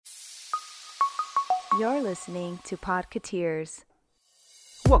You're listening to Podcateers.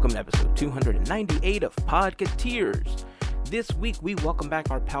 Welcome to episode 298 of Podcateers. This week we welcome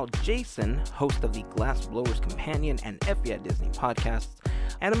back our pal Jason, host of the Glassblowers Companion and FBI Disney podcasts.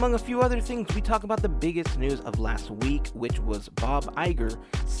 And among a few other things, we talk about the biggest news of last week, which was Bob Iger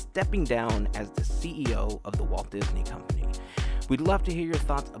stepping down as the CEO of the Walt Disney Company. We'd love to hear your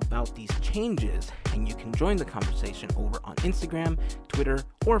thoughts about these changes, and you can join the conversation over on Instagram, Twitter,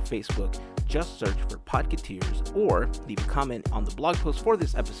 or Facebook. Just search for Podcateers or leave a comment on the blog post for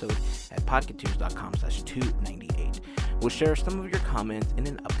this episode at podcateers.com/298. We'll share some of your comments in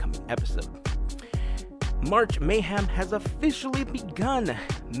an upcoming episode. March Mayhem has officially begun.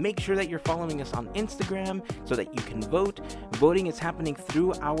 Make sure that you're following us on Instagram so that you can vote. Voting is happening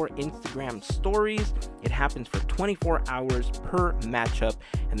through our Instagram stories. It happens for 24 hours per matchup,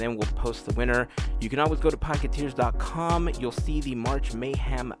 and then we'll post the winner. You can always go to podcateers.com. You'll see the March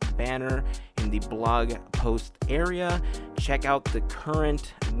Mayhem banner in the blog post area. Check out the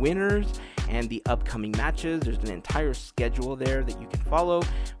current winners and the upcoming matches. There's an entire schedule there that you can follow.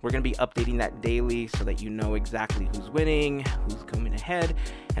 We're going to be updating that daily so that you know exactly who's winning, who's coming ahead,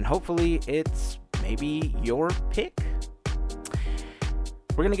 and hopefully it's maybe your pick.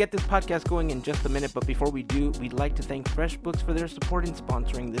 We're going to get this podcast going in just a minute, but before we do, we'd like to thank FreshBooks for their support in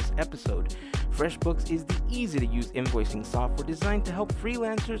sponsoring this episode. FreshBooks is the easy-to-use invoicing software designed to help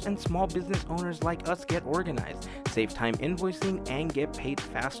freelancers and small business owners like us get organized, save time invoicing, and get paid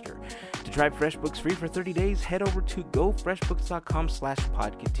faster. To try FreshBooks free for 30 days, head over to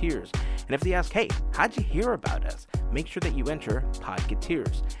gofreshbooks.com/podcateers. And if they ask, hey, how'd you hear about us? Make sure that you enter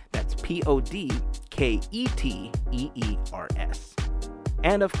Podcateers. That's PODKETEERS.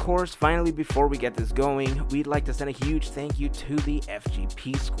 And of course, finally, before we get this going, we'd like to send a huge thank you to the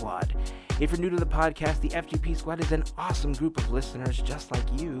FGP Squad. If you're new to the podcast, the FGP Squad is an awesome group of listeners just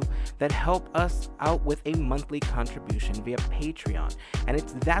like you that help us out with a monthly contribution via Patreon. And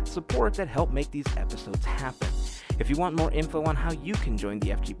it's that support that helped make these episodes happen. If you want more info on how you can join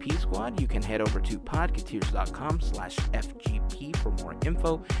the FGP Squad, you can head over to podcateers.com/FGP for more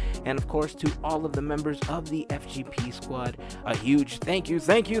info. And of course, to all of the members of the FGP Squad, a huge thank you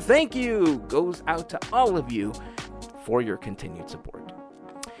goes out to all of you for your continued support.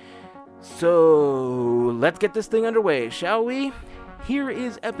 So let's get this thing underway, shall we? Here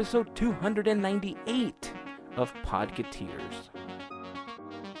is episode 298 of Podcateers.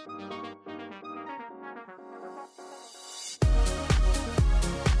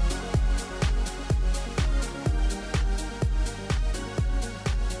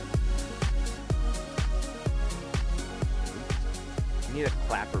 You need a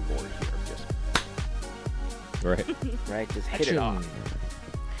clapper board here, just right, just hit it off.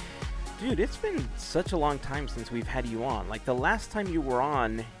 Dude, it's been such a long time since we've had you on. Like, the last time you were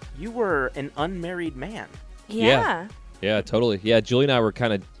on, you were an unmarried man. Yeah. Yeah, totally. Yeah, Julie and I were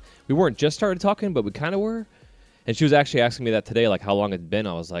we weren't just started talking, but we kind of were. And she was actually asking me that today, like how long it'd been.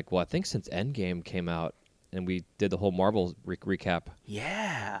 I was like, well, I think since Endgame came out, and we did the whole Marvel recap.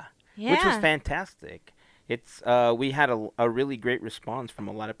 Yeah. Which was fantastic. It's we had a really great response from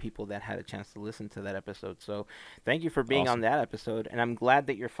a lot of people that had a chance to listen to that episode. So thank you for being on that episode, and I'm glad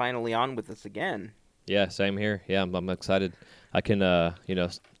that you're finally on with us again. Yeah, same here. Yeah, I'm excited. I can do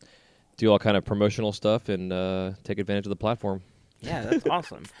all kind of promotional stuff and take advantage of the platform. Yeah, that's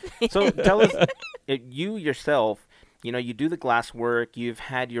awesome. So tell us, you yourself, you do the glass work. You've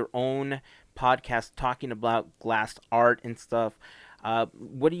had your own podcast talking about glass art and stuff.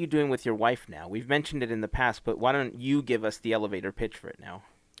 What are you doing with your wife now? We've mentioned it in the past, but why don't you give us the elevator pitch for it now?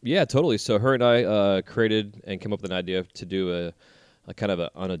 Yeah, totally. So her and I created and came up with an idea to do a kind of an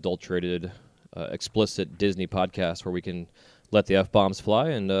unadulterated, explicit Disney podcast where we can let the F-bombs fly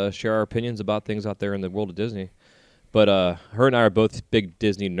and share our opinions about things out there in the world of Disney. But her and I are both big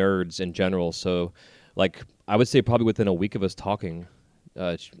Disney nerds in general, so like I would say probably within a week of us talking,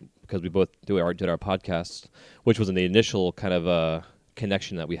 because we both did our podcasts, which was in the initial kind of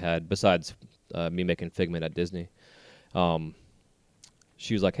connection that we had, besides me making Figment at Disney.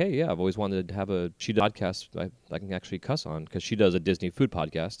 She was like, hey, yeah, I've always wanted to have she does a podcast I can actually cuss on, because she does a Disney food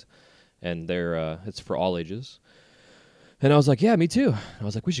podcast, and it's for all ages. And I was like, yeah, me too. I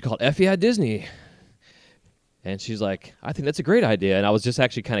was like, we should call it F Yeah Disney. And she's like, I think that's a great idea. And I was just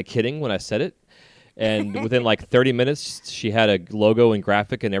actually kind of kidding when I said it. And within like 30 minutes, she had a logo and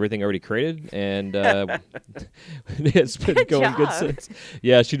graphic and everything already created. And it's been going good since.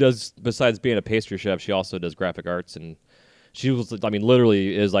 Yeah, she does, besides being a pastry chef, she also does graphic arts. And she was,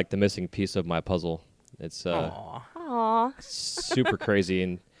 literally is like the missing piece of my puzzle. It's super crazy.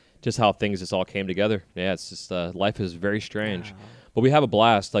 And just how things just all came together. Yeah, it's just life is very strange. But we have a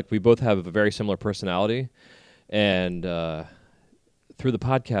blast. Like, we both have a very similar personality, and through the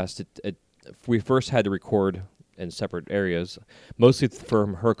podcast, we first had to record in separate areas, mostly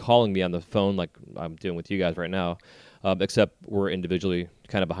from her calling me on the phone, like I'm doing with you guys right now. Except we're individually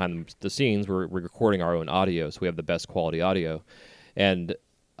kind of behind the scenes. We're recording our own audio, so we have the best quality audio. And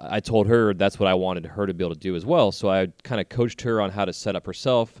I told her that's what I wanted her to be able to do as well. So I kind of coached her on how to set up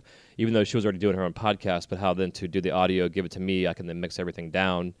herself, even though she was already doing her own podcast, but how then to do the audio, give it to me. I can then mix everything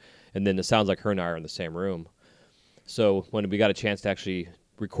down. And then it sounds like her and I are in the same room. So when we got a chance to actually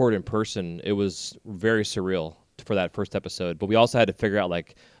record in person, it was very surreal for that first episode. But we also had to figure out,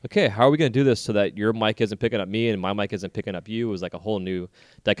 like, okay, how are we going to do this so that your mic isn't picking up me and my mic isn't picking up you? It was like a whole new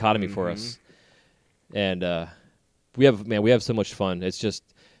dichotomy for us. And we have so much fun. It's just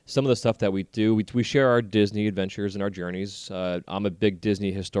some of the stuff that we do. We share our Disney adventures and our journeys. I'm a big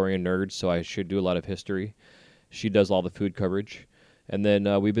Disney historian nerd, so I should do a lot of history. She does all the food coverage. And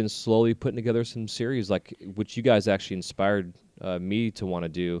then we've been slowly putting together some series, like which you guys actually inspired me to want to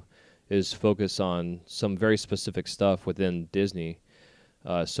do, is focus on some very specific stuff within Disney.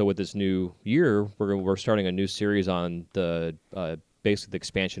 So with this new year, we're starting a new series on the basically the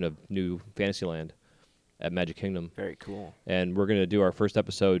expansion of New Fantasyland at Magic Kingdom. Very cool. And we're going to do our first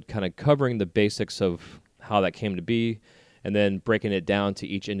episode kind of covering the basics of how that came to be, and then breaking it down to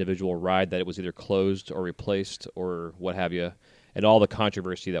each individual ride that it was either closed or replaced or what have you, and all the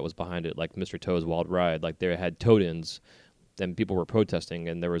controversy that was behind it, like Mr. Toad's Wild Ride. Like, they had toad-ins, and people were protesting,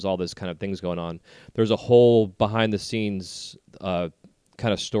 and there was all this kind of things going on. There's a whole behind-the-scenes kind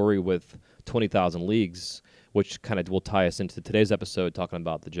of story with 20,000 Leagues, which kind of will tie us into today's episode, talking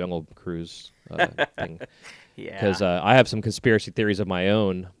about the Jungle Cruise thing. Yeah. Because I have some conspiracy theories of my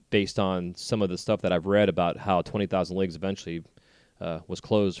own based on some of the stuff that I've read about how 20,000 Leagues eventually was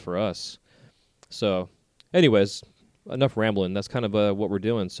closed for us. So, anyways, enough rambling. That's kind of what we're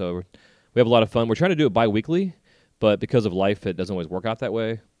doing. So we have a lot of fun. We're trying to do it bi-weekly, but because of life, it doesn't always work out that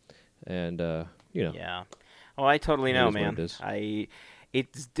way. And, Yeah. Oh, I totally know, is what man. it is.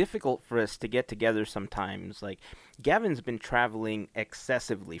 It's difficult for us to get together sometimes. Like, Gavin's been traveling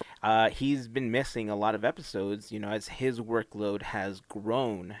excessively. He's been missing a lot of episodes, as his workload has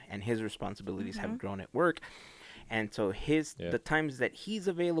grown and his responsibilities have grown at work. And so the times that he's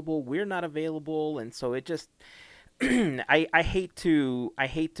available, we're not available, and so it just I hate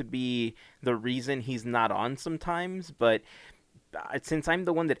to be the reason he's not on sometimes, but since I'm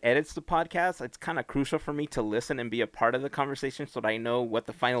the one that edits the podcast, it's kind of crucial for me to listen and be a part of the conversation so that I know what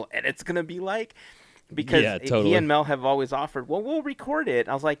the final edit's going to be like. Because he and Mel have always offered, well, we'll record it.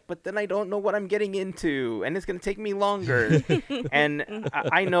 I was like, but then I don't know what I'm getting into, and it's going to take me longer. And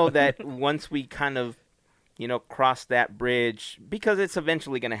I know that once we kind of, cross that bridge, because it's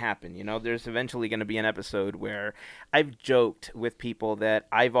eventually going to happen. There's eventually going to be an episode where I've joked with people that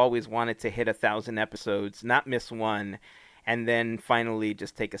I've always wanted to hit 1,000 episodes, not miss one, and then finally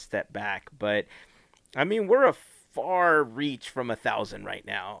just take a step back. But, I mean, we're a far reach from 1,000 right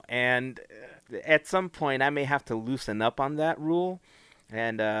now. And at some point, I may have to loosen up on that rule.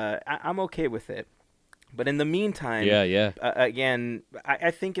 And I'm okay with it. But in the meantime, again,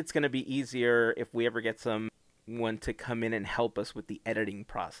 I think it's going to be easier if we ever get someone to come in and help us with the editing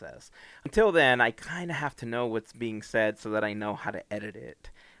process. Until then, I kind of have to know what's being said so that I know how to edit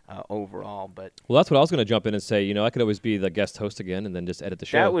it. Overall, but well, that's what I was going to jump in and say. I could always be the guest host again and then just edit the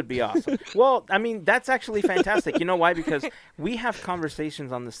show. That would be awesome. Well, I mean, that's actually fantastic. You know why? Because we have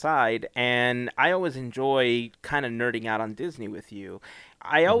conversations on the side, and I always enjoy kind of nerding out on Disney with you.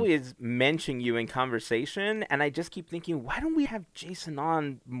 I always mention you in conversation, and I just keep thinking, why don't we have Jason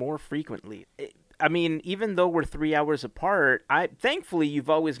on more frequently? I mean, even though we're 3 hours apart, thankfully you've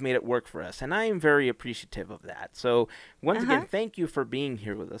always made it work for us, and I am very appreciative of that. So once again, thank you for being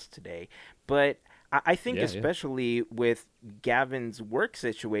here with us today. But I think especially with Gavin's work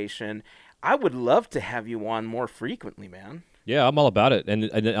situation, I would love to have you on more frequently, man. Yeah, I'm all about it.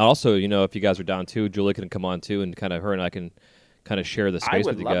 And also, if you guys are down too, Julie can come on too, and kind of her and I can kind of share the space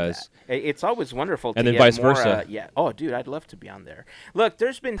with you guys. That. It's always wonderful to and then get vice more, versa. Oh, dude, I'd love to be on there. Look,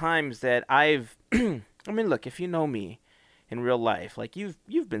 there's been times that I've I mean, look, if you know me in real life, like you've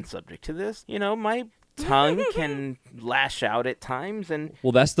been subject to this, my tongue can lash out at times, and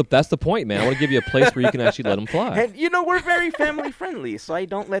well, that's the point, man. I want to give you a place where you can actually let them fly. And we're very family friendly, so I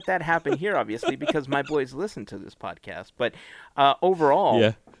don't let that happen here, obviously, because my boys listen to this podcast. But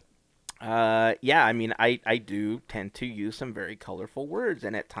overall, I mean, I do tend to use some very colorful words,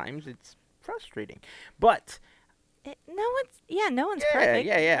 and at times it's frustrating. But no one's perfect.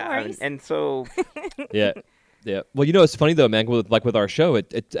 Yeah. No worries. And so yeah. Well, it's funny though, man. With our show,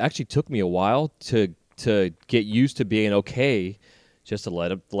 it actually took me a while to get used to being okay just to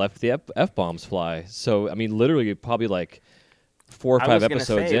let the F-bombs fly. So, I mean, literally probably like 4 or I 5 was gonna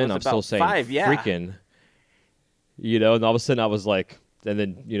episodes say, it in, was I'm still about saying 5, yeah. freaking, and all of a sudden I was like, and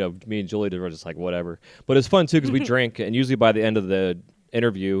then, me and Julie were just like, whatever. But it's fun, too, because we drink, and usually by the end of the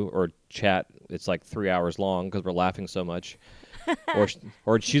interview or chat, it's like 3 hours long because we're laughing so much.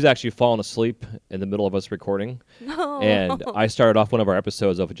 or she's actually fallen asleep in the middle of us recording. No. And I started off one of our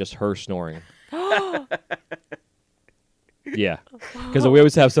episodes of just her snoring. Yeah, because we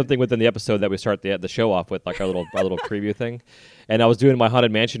always have something within the episode that we start the show off with, like our little preview thing. And I was doing my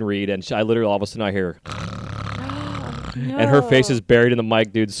Haunted Mansion read, and I literally all of a sudden I hear, and her face is buried in the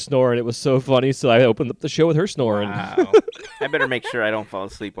mic, dude, snoring. It was so funny, so I opened up the show with her snoring. Wow. I better make sure I don't fall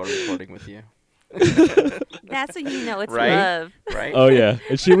asleep while recording with you. That's when you know it's Right? love. Right? Oh yeah,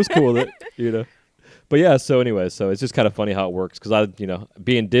 and she was cool with it, But yeah, so anyway, so it's just kind of funny how it works because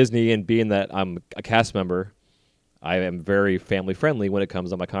being Disney and being that I'm a cast member, I am very family friendly when it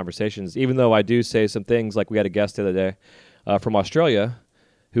comes to my conversations. Even though I do say some things, like we had a guest the other day from Australia,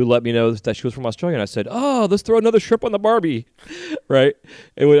 who let me know that she was from Australia, and I said, "Oh, let's throw another shrimp on the Barbie," right?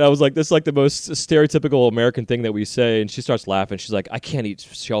 I was like, "This is like the most stereotypical American thing that we say," and she starts laughing. She's like, "I can't eat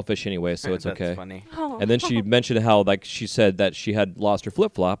shellfish anyway, so it's That's okay." funny. Oh. And then she mentioned how, like, she said that she had lost her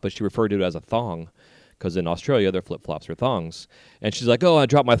flip-flop, but she referred to it as a thong, because in Australia, their flip-flops are thongs. And she's like, "Oh, I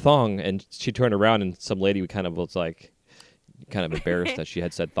dropped my thong." And she turned around, and some lady kind of was like, kind of embarrassed that she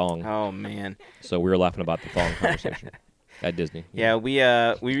had said thong. Oh, man. So we were laughing about the thong conversation at Disney. Yeah, we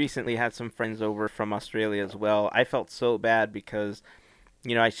recently had some friends over from Australia as well. I felt so bad because,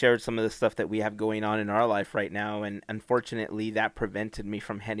 I shared some of the stuff that we have going on in our life right now, and unfortunately that prevented me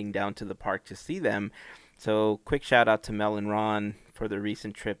from heading down to the park to see them. So quick shout out to Mel and Ron for the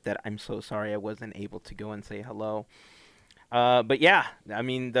recent trip that I'm so sorry I wasn't able to go and say hello. But yeah, I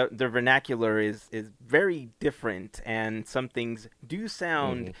mean, the vernacular is very different, and some things do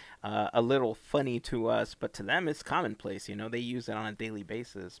sound a little funny to us, but to them it's commonplace. They use it on a daily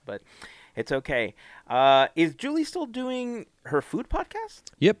basis, but it's okay. Is Julie still doing her food podcast?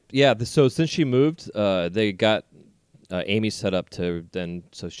 Yep. Yeah. So since she moved, they got Amy set up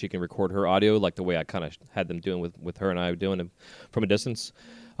so she can record her audio like the way I kind of had them doing with her and I doing it from a distance.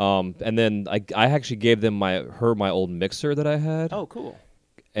 And then I actually gave them my old mixer that I had. Oh, cool.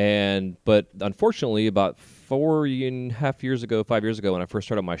 But unfortunately, about 5 years ago, when I first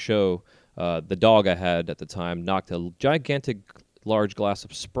started my show, the dog I had at the time knocked a gigantic, large glass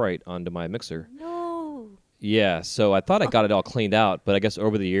of Sprite onto my mixer. No. Yeah, so I thought I got it all cleaned out, but I guess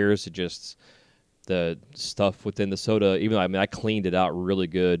over the years, the stuff within the soda, I cleaned it out really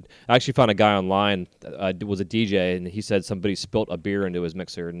good. I actually found a guy online, was a DJ, and he said somebody spilt a beer into his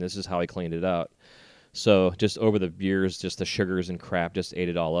mixer, and this is how he cleaned it out. So just over the years, just the sugars and crap just ate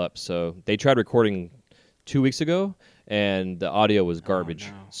it all up. So they tried recording 2 weeks ago, and the audio was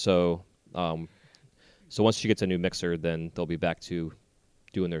garbage. Oh, no. So once she gets a new mixer, then they'll be back to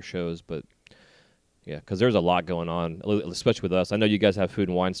doing their shows, but... Yeah, because there's a lot going on, especially with us. I know you guys have Food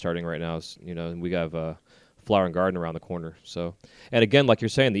and Wine starting right now, and we have Flower and Garden around the corner. So, and again, like you're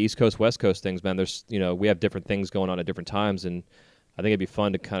saying, the East Coast, West Coast things, man. There's, we have different things going on at different times, and I think it'd be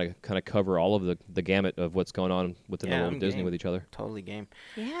fun to kind of cover all of the gamut of what's going on within the world of Disney game. With each other. Totally game.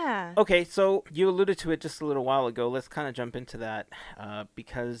 Yeah. Okay, so you alluded to it just a little while ago. Let's kind of jump into that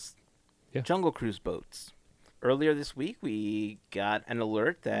because Jungle Cruise boats. Earlier this week, we got an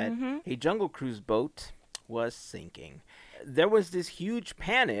alert that a Jungle Cruise boat was sinking. There was this huge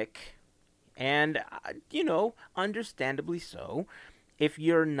panic, and, understandably so. If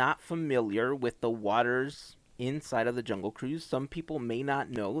you're not familiar with the waters inside of the Jungle Cruise, some people may not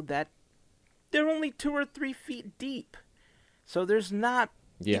know that they're only 2 or 3 feet deep. So there's not...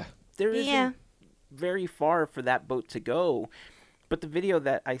 Yeah. There isn't very far for that boat to go. But the video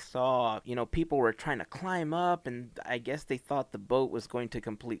that I saw, people were trying to climb up, and I guess they thought the boat was going to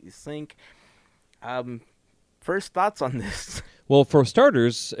completely sink. First thoughts on this? Well, for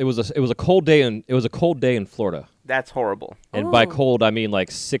starters, it was a cold day in Florida. That's horrible. And by cold, I mean like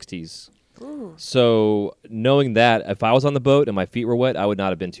 60s. Ooh. So knowing that, if I was on the boat and my feet were wet, I would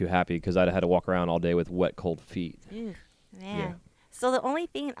not have been too happy because I'd have had to walk around all day with wet, cold feet. Ew, man. Yeah. So the only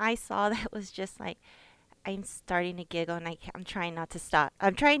thing I saw that was just like, I'm starting to giggle, and I'm trying not to stop.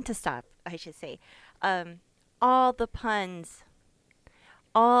 I'm trying to stop, I should say. All the puns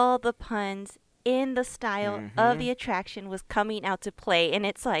in the style of the attraction was coming out to play, and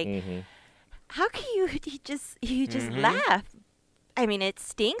it's like, how can you just laugh? I mean, it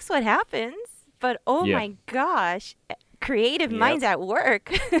stinks what happens, but oh my gosh, creative minds at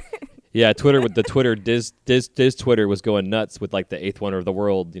work. Yeah, Twitter with the Twitter Diz Twitter was going nuts with like the 8th wonder of the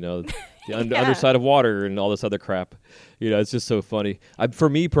world, the underside of water and all this other crap. It's just so funny. For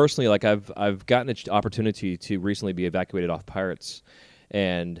me personally, like I've gotten an opportunity to recently be evacuated off Pirates,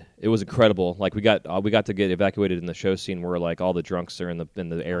 and it was incredible. Like we got to get evacuated in the show scene where like all the drunks are in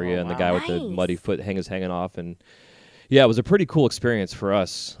the area, and the guy with the muddy foot hanging off, and yeah, it was a pretty cool experience for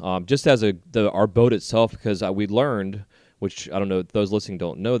us. Just as our boat itself, because we learned, which I don't know, those listening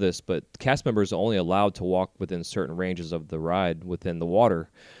don't know this, but cast members are only allowed to walk within certain ranges of the ride within the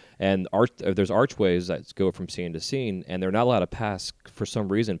water. And there's archways that go from scene to scene, and they're not allowed to pass, for some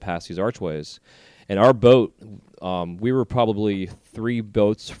reason, past these archways. And our boat, we were probably 3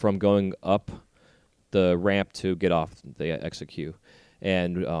 boats from going up the ramp to get off the execute.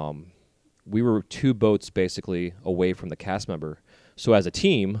 And we were 2 boats basically away from the cast member. So as a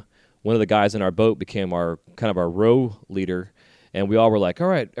team, one of the guys in our boat became our row leader, and we all were like, all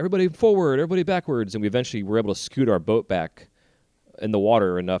right, everybody forward, everybody backwards, and we eventually were able to scoot our boat back in the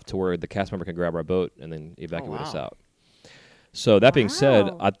water enough to where the cast member can grab our boat and then evacuate us out. So that being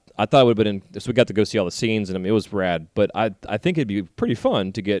said, I thought it would have been so we got to go see all the scenes, and I mean, it was rad, but I think it'd be pretty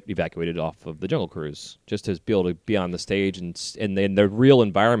fun to get evacuated off of the Jungle Cruise, just to be able to be on the stage and in the real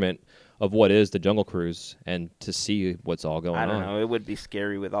environment of what is the Jungle Cruise, and to see what's all going on. I don't know. It would be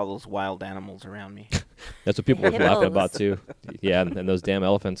scary with all those wild animals around me. That's what people were laughing about, too. Yeah, and those damn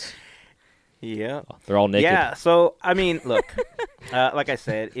elephants. Yeah. They're all naked. Yeah, so, I mean, look, like I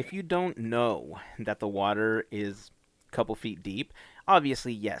said, if you don't know that the water is a couple feet deep,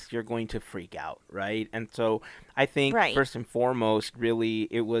 obviously, yes, you're going to freak out, right? And so I think, first and foremost, really,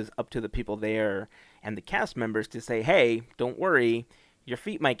 it was up to the people there and the cast members to say, hey, don't worry, your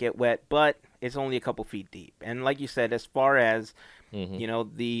feet might get wet, but it's only a couple feet deep. And like you said, as far as,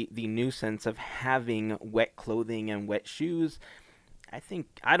 the nuisance of having wet clothing and wet shoes,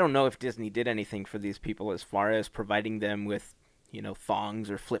 I don't know if Disney did anything for these people as far as providing them with, thongs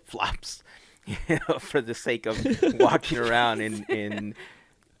or flip-flops, for the sake of walking around in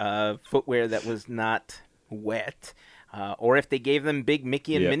footwear that was not wet. Or if they gave them big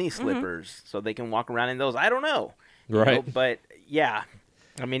Mickey and Minnie slippers so they can walk around in those. I don't know. Right. But, yeah.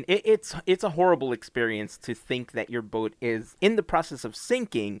 I mean, it's a horrible experience to think that your boat is in the process of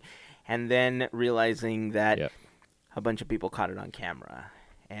sinking and then realizing that a bunch of people caught it on camera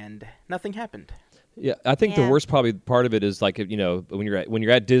and nothing happened. Yeah, I think the worst probably part of it is like, when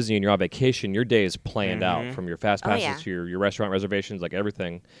you're at Disney and you're on vacation, your day is planned out from your fast passes to your restaurant reservations, like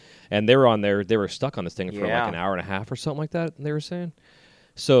everything. And they were stuck on this thing for like an hour and a half or something like that, they were saying.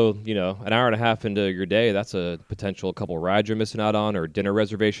 So, an hour and a half into your day, that's a potential couple rides you're missing out on or dinner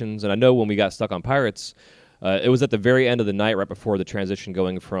reservations. And I know when we got stuck on Pirates, it was at the very end of the night, right before the transition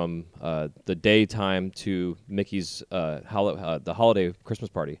going from the daytime to Mickey's the holiday Christmas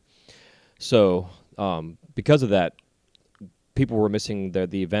party. So because of that, people were missing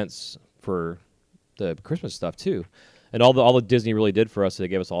the events for the Christmas stuff too. And all the Disney really did for us, they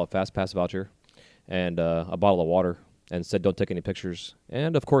gave us all a fast pass voucher and a bottle of water and said don't take any pictures.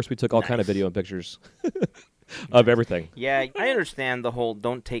 And of course we took all kind of video and pictures of everything. Yeah, I understand the whole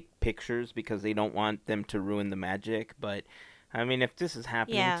don't take pictures because they don't want them to ruin the magic, but I mean, if this is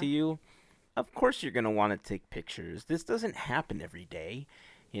happening to you, of course you're going to want to take pictures. This doesn't happen every day.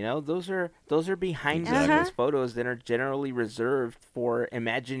 Those are behind the scenes photos that are generally reserved for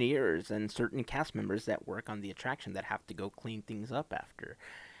Imagineers and certain cast members that work on the attraction that have to go clean things up after.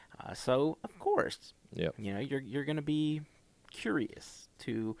 So of course, you're going to be curious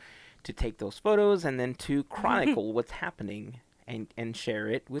to take those photos and then to chronicle what's happening and share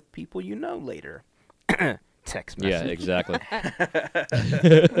it with people later. Text message. Yeah, exactly.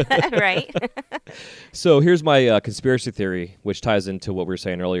 Right. So here's my conspiracy theory, which ties into what we were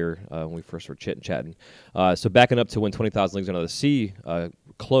saying earlier when we first were chatting. So backing up to when 20,000 Leagues Under the Sea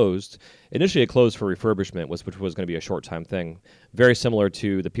closed, initially it closed for refurbishment, which was going to be a short-time thing. Very similar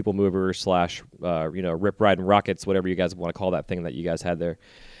to the People Mover / Rip Ride and Rockets, whatever you guys want to call that thing that you guys had there.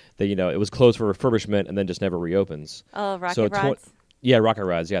 That, it was closed for refurbishment and then just never reopens. Oh, Rocket Rods? Yeah, Rocket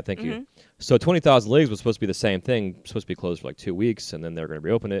Rides. Yeah, thank you. So 20,000 Leagues was supposed to be the same thing, supposed to be closed for like 2 weeks, and then they're going to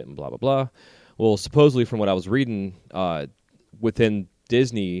reopen it and blah, blah, blah. Well, supposedly from what I was reading, within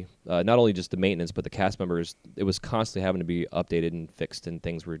Disney, not only just the maintenance, but the cast members, it was constantly having to be updated and fixed, and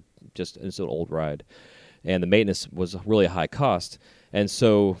things were just, it's an old ride. And the maintenance was really a high cost. And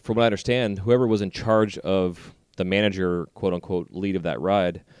so from what I understand, whoever was in charge of the manager, quote-unquote, lead of that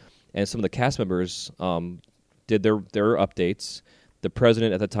ride, and some of the cast members did their updates. The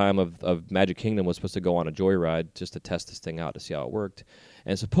president at the time of Magic Kingdom was supposed to go on a joyride just to test this thing out to see how it worked.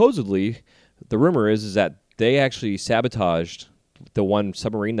 And supposedly, the rumor is that they actually sabotaged the one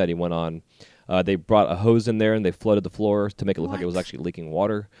submarine that he went on. They brought a hose in there and they flooded the floor to make it look like it was actually leaking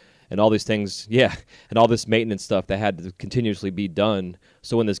water. and all these things, yeah, and all this maintenance stuff that had to continuously be done.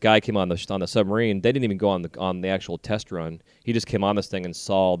 So when this guy came on the submarine, they didn't even go on the actual test run. He just came on this thing and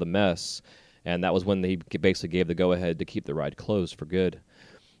saw the mess, and that was when he basically gave the go ahead to keep the ride closed for good.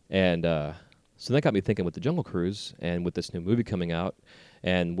 And so that got me thinking with the Jungle Cruise and with this new movie coming out,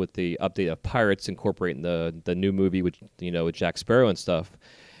 and with the update of Pirates incorporating the new movie with Jack Sparrow and stuff.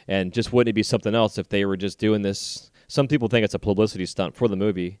 And just wouldn't it be something else if they were just doing this? Some people think it's a publicity stunt for the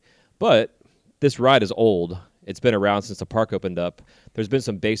movie, but this ride is old. It's been around since the park opened up. There's been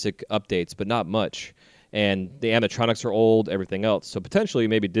some basic updates, but not much. And the animatronics are old, everything else. So potentially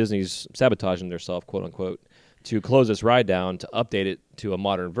maybe Disney's sabotaging themselves, quote unquote, to close this ride down, to update it to a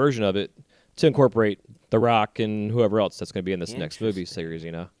modern version of it, to incorporate The Rock and whoever else that's going to be in this next movie series,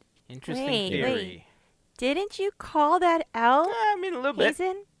 Interesting Wait, theory. wait. Didn't you call that out, I mean, a little bit.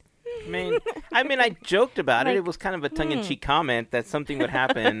 Hazen? I mean, I joked about it. Like, It was kind of a tongue-in-cheek comment that something would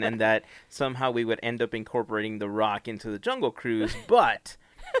happen and that somehow we would end up incorporating The Rock into the Jungle Cruise. But,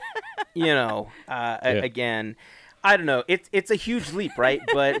 again, I don't know. It's a huge leap, right?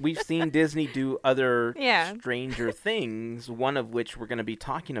 But we've seen Disney do other stranger things, one of which we're going to be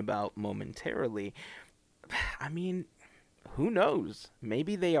talking about momentarily. I mean, who knows?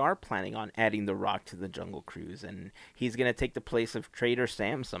 Maybe they are planning on adding The Rock to the Jungle Cruise, and he's going to take the place of Trader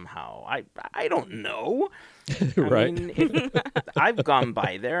Sam somehow. I don't know. Right. I mean, I've gone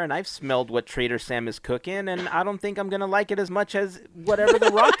by there, and I've smelled what Trader Sam is cooking, and I don't think I'm going to like it as much as whatever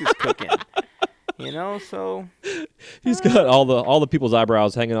The Rock is cooking. So he's got all the people's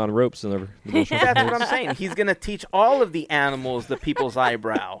eyebrows hanging on ropes in the that's what I'm saying. He's going to teach all of the animals the people's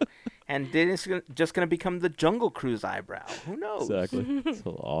eyebrow. And then it's just going to become the Jungle Cruise eyebrow. Who knows? Exactly.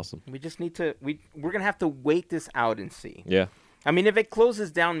 So awesome. We just need to. We're going to have to wait this out and see. Yeah. I mean, if it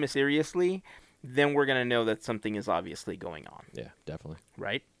closes down mysteriously, then we're going to know that something is obviously going on. Yeah, definitely.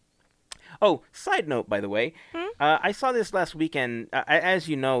 Right? Oh, side note, by the way, I saw this last weekend. As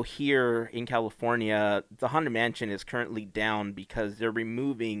you know, here in California, the Haunted Mansion is currently down because they're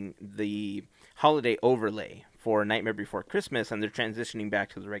removing the holiday overlay for Nightmare Before Christmas, and they're transitioning back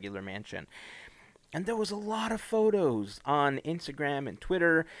to the regular mansion. And there was a lot of photos on Instagram and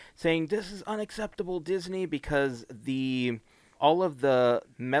Twitter saying, this is unacceptable, Disney, because all of the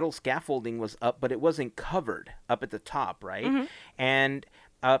metal scaffolding was up, but it wasn't covered up at the top, right? Mm-hmm. And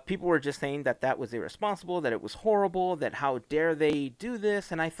people were just saying that was irresponsible, that it was horrible, that how dare they do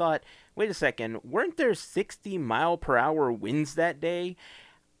this. And I thought, wait a second, weren't there 60-mile-per-hour winds that day?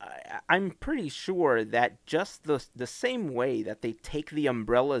 I'm pretty sure that just the same way that they take the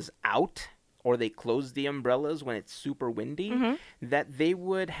umbrellas out or they close the umbrellas when it's super windy, that they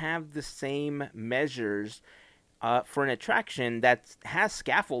would have the same measures for an attraction that has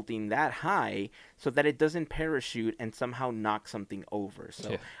scaffolding that high so that it doesn't parachute and somehow knock something over.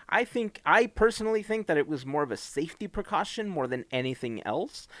 So I personally think that it was more of a safety precaution more than anything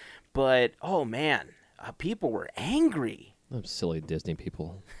else. But, oh man, people were angry. Them silly Disney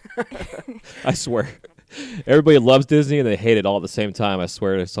people. I swear. Everybody loves Disney and they hate it all at the same time. I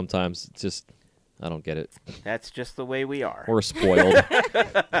swear sometimes it's just, I don't get it. That's just the way we are. We're spoiled.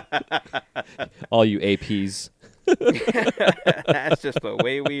 All you APs. That's just the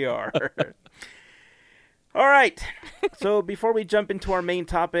way we are. All right. So before we jump into our main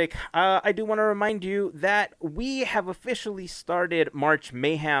topic, I do want to remind you that we have officially started March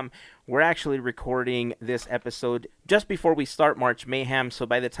Mayhem. We're actually recording this episode just before we start March Mayhem. So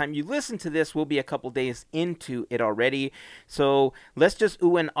by the time you listen to this, we'll be a couple days into it already. So let's just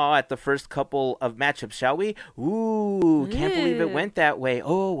ooh and ah at the first couple of matchups, shall we? Ooh, can't believe it went that way.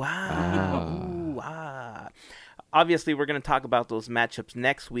 Oh, wow. Ooh, ah. Obviously, we're going to talk about those matchups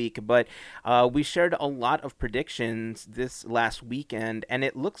next week, but we shared a lot of predictions this last weekend, and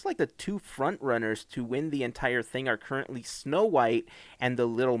it looks like the two front runners to win the entire thing are currently Snow White and The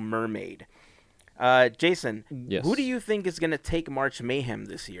Little Mermaid. Jason, who do you think is going to take March Mayhem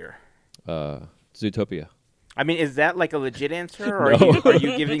this year? Zootopia. I mean, is that like a legit answer, or are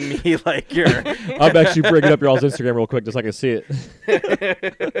you giving me like your... I'm actually bringing up your all's Instagram real quick just so I can see it.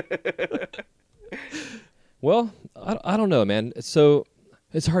 Well, I don't know, man. So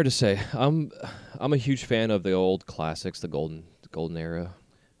it's hard to say. I'm a huge fan of the old classics, the golden era.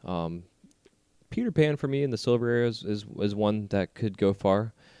 Peter Pan for me in the silver era is one that could go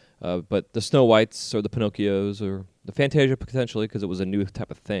far. But the Snow Whites or the Pinocchios or the Fantasia potentially because it was a new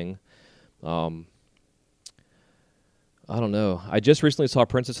type of thing. I don't know. I just recently saw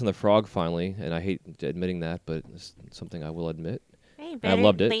Princess and the Frog finally, and I hate admitting that, but it's something I will admit. I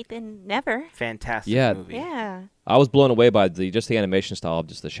loved it. Late than never. Fantastic movie. Yeah. I was blown away by the animation style of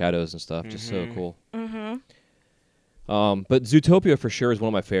just the shadows and stuff. Just so cool. But Zootopia for sure is one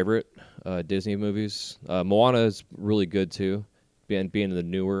of my favorite Disney movies. Moana is really good too, being the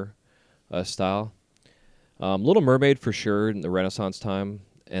newer style. Little Mermaid for sure in the Renaissance time,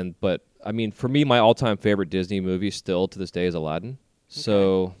 but I mean for me, my all-time favorite Disney movie still to this day is Aladdin. Okay.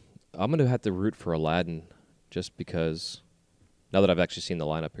 So I'm gonna have to root for Aladdin, just because now that I've actually seen the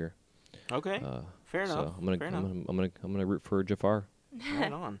lineup here. Okay, fair enough. So I'm gonna root for Jafar.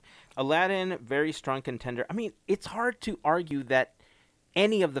 Right on. Aladdin, very strong contender. I mean, it's hard to argue that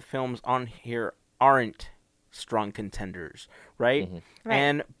any of the films on here aren't strong contenders, right? Right.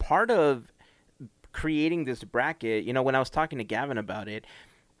 And part of creating this bracket, when I was talking to Gavin about it,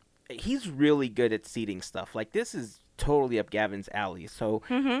 he's really good at seeding stuff. Like, this is totally up Gavin's alley. So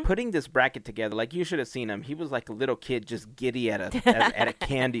putting this bracket together, like, you should have seen him. He was like a little kid just giddy at a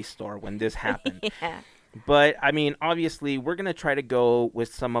candy store when this happened. Yeah. But, I mean, obviously, we're going to try to go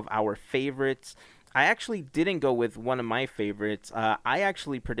with some of our favorites. I actually didn't go with one of my favorites. I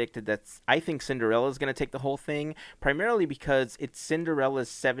actually predicted that I think Cinderella is going to take the whole thing, primarily because it's Cinderella's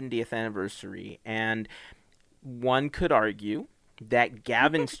 70th anniversary. And one could argue that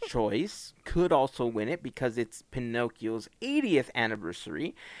Gavin's choice could also win it because it's Pinocchio's 80th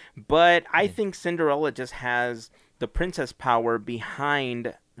anniversary. But I think Cinderella just has the princess power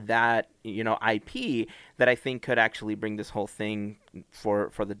behind that, IP that I think could actually bring this whole thing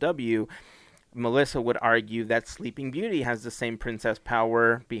for the W. Melissa would argue that Sleeping Beauty has the same princess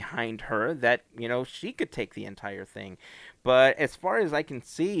power behind her that, she could take the entire thing. But as far as I can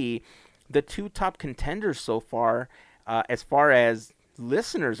see, the two top contenders so far, as far as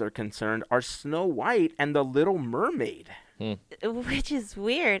listeners are concerned, are Snow White and The Little Mermaid. Which is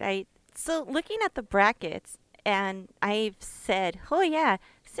weird. So looking at the brackets, and I've said, oh yeah,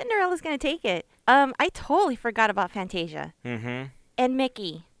 Cinderella's going to take it. I totally forgot about Fantasia. Mm-hmm. And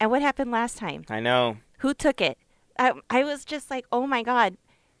Mickey. And what happened last time? I know. Who took it? I was just like, oh my God.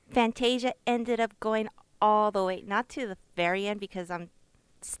 Fantasia ended up going all the way, not to the very end because I'm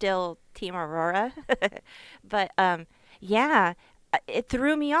still Team Aurora. But yeah, it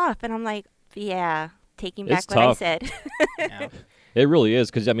threw me off. And I'm like, yeah, taking back what I said. Yeah. It really is,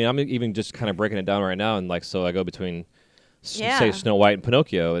 because I mean, I'm even just kind of breaking it down right now, and like, so I go between, say, Snow White and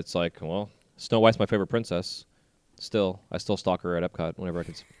Pinocchio. It's like, well, Snow White's my favorite princess. I still stalk her at Epcot whenever I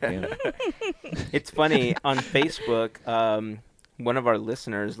can. It's funny on Facebook. One of our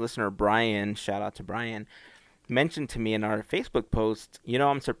listener Brian, shout out to Brian, mentioned to me in our Facebook post,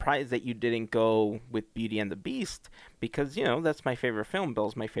 I'm surprised that you didn't go with Beauty and the Beast because, that's my favorite film.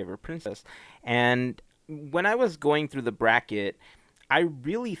 Belle's my favorite princess. And when I was going through the bracket, I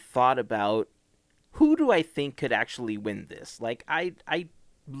really thought about who do I think could actually win this? Like, I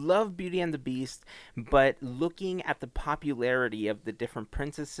love Beauty and the Beast, but looking at the popularity of the different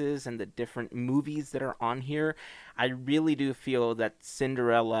princesses and the different movies that are on here, I really do feel that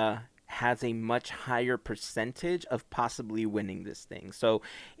Cinderella has a much higher percentage of possibly winning this thing. So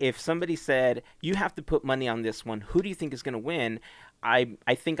if somebody said, you have to put money on this one, who do you think is going to win? I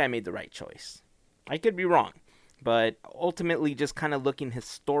think I made the right choice. I could be wrong, but ultimately just kind of looking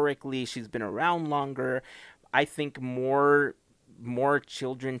historically, she's been around longer. I think more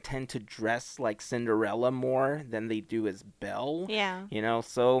children tend to dress like Cinderella more than they do as Belle. Yeah.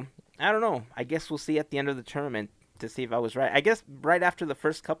 So I don't know. I guess we'll see at the end of the tournament to see if I was right. I guess right after the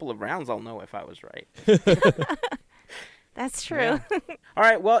first couple of rounds, I'll know if I was right. That's true. Yeah. All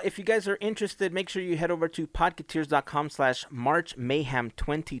right. Well, if you guys are interested, make sure you head over to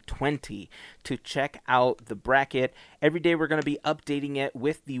podcateers.com/MarchMayhem2020 to check out the bracket. Every day we're going to be updating it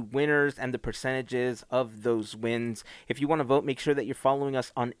with the winners and the percentages of those wins. If you want to vote, make sure that you're following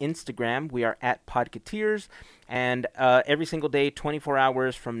us on Instagram. We are at Podcateers. And every single day, 24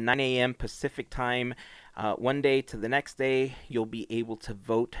 hours from 9 a.m. Pacific time, one day to the next day, you'll be able to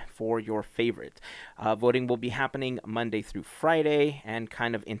vote for your favorite. Voting will be happening Monday through Friday and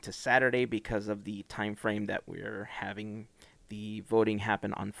kind of into Saturday because of the time frame that we're having the voting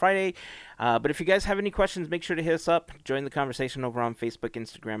happen on Friday. But if you guys have any questions, make sure to hit us up. Join the conversation over on Facebook,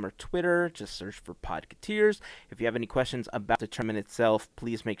 Instagram, or Twitter. Just search for Podcateers. If you have any questions about the tournament itself,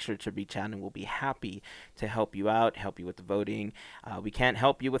 please make sure to reach out and we'll be happy to help you out, help you with the voting. We can't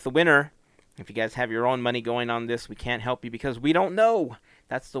help you with the winner. If you guys have your own money going on this, we can't help you because we don't know.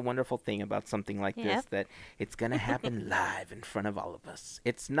 That's the wonderful thing about something like this, that it's going to happen live in front of all of us.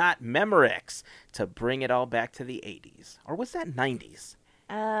 It's not Memorex to bring it all back to the 80s. Or was that 90s?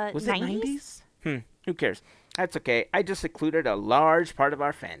 Was 90s? it 90s? Who cares? That's okay. I just secluded a large part of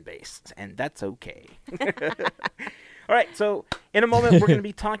our fan base, and that's okay. All right, so in a moment, we're going to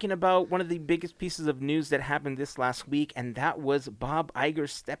be talking about one of the biggest pieces of news that happened this last week, and that was Bob Iger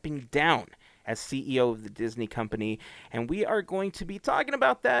stepping down as CEO of the Disney Company, and we are going to be talking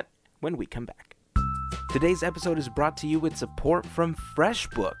about that when we come back. Today's episode is brought to you with support from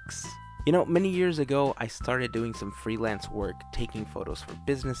FreshBooks. You know, many years ago, I started doing some freelance work, taking photos for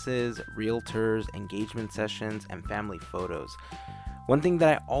businesses, realtors, engagement sessions, and family photos. One thing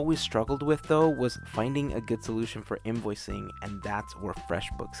that I always struggled with, though, was finding a good solution for invoicing, and that's where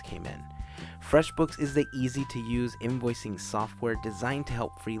FreshBooks came in. FreshBooks is the easy-to-use invoicing software designed to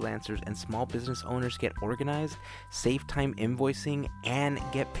help freelancers and small business owners get organized, save time invoicing, and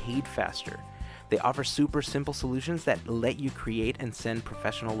get paid faster. They offer super simple solutions that let you create and send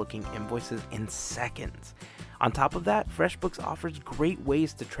professional-looking invoices in seconds. On top of that, FreshBooks offers great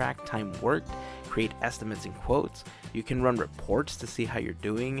ways to track time worked, create estimates and quotes. You can run reports to see how you're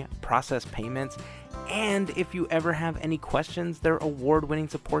doing, process payments, and if you ever have any questions, their award-winning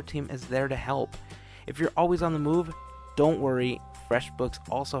support team is there to help. If you're always on the move, don't worry. FreshBooks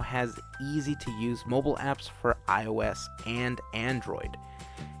also has easy-to-use mobile apps for iOS and Android.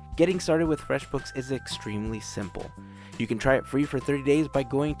 Getting started with FreshBooks is extremely simple. You can try it free for 30 days by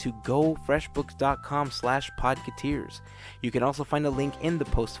going to gofreshbooks.com/podcateers. You can also find a link in the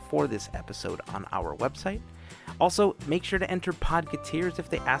post for this episode on our website. Also, make sure to enter Podcateers if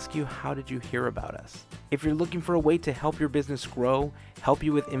they ask you how did you hear about us. If you're looking for a way to help your business grow, help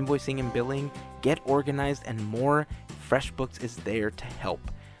you with invoicing and billing, get organized, and more, FreshBooks is there to help.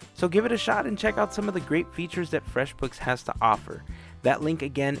 So give it a shot and check out some of the great features that FreshBooks has to offer. That link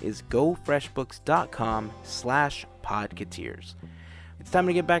again is gofreshbooks.com/podcateers. It's time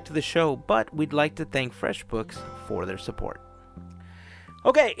to get back to the show, but we'd like to thank FreshBooks for their support.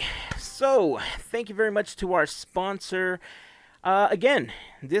 Okay, so thank you very much to our sponsor. Again,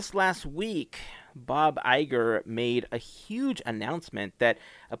 this last week, Bob Iger made a huge announcement that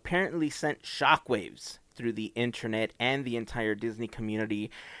apparently sent shockwaves through the internet and the entire Disney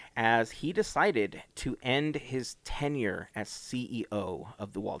community as he decided to end his tenure as CEO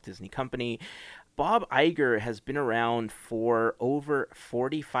of the Walt Disney Company. Bob Iger has been around for over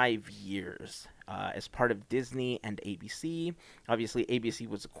 45 years as part of Disney and ABC. Obviously, ABC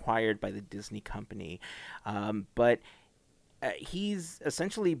was acquired by the Disney Company, but he's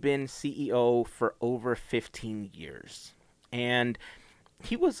essentially been CEO for over 15 years. And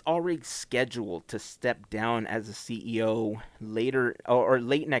he was already scheduled to step down as a CEO later or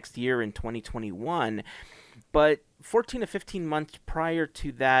late next year in 2021, but 14 to 15 months prior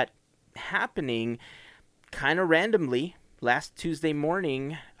to that happening, kind of randomly, last Tuesday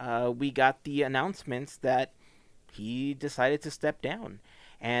morning, we got the announcements that he decided to step down.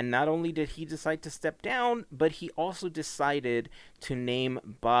 And not only did he decide to step down, but he also decided to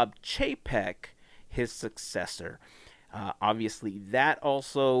name Bob Chapek his successor. Obviously, that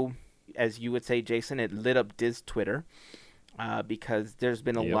also, as you would say, Jason, it lit up Diz Twitter because there's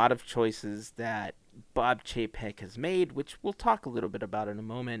been a lot of choices that Bob Chapek has made, which we'll talk a little bit about in a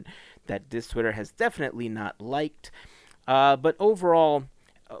moment, that Diz Twitter has definitely not liked. But overall,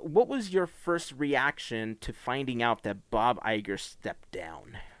 what was your first reaction to finding out that Bob Iger stepped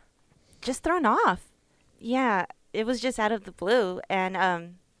down? Just thrown off. Yeah, it was just out of the blue. And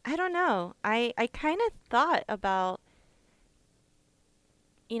I don't know. I kind of thought about,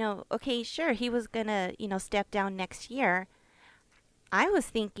 okay, sure, he was going to, step down next year. I was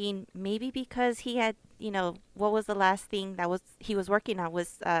thinking maybe because he had, what was the last thing he was working on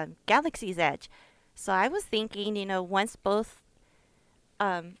was Galaxy's Edge. So I was thinking, once both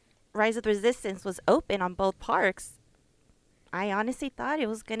Rise of the Resistance was open on both parks, I honestly thought it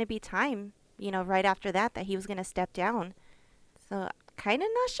was going to be time, right after that he was going to step down. So kind of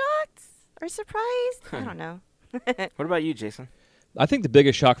not shocked or surprised. I don't know. What about you, Jason? I think the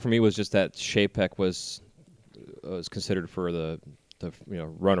biggest shock for me was just that Chapek was considered for the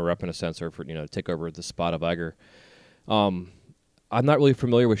runner-up in a sense, or for to take over the spot of Iger. I'm not really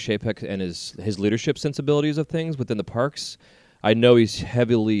familiar with Chapek and his leadership sensibilities of things within the parks. I know he's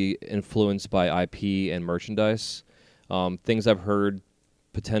heavily influenced by IP and merchandise. Things I've heard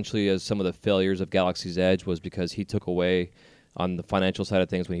potentially as some of the failures of Galaxy's Edge was because he took away on the financial side of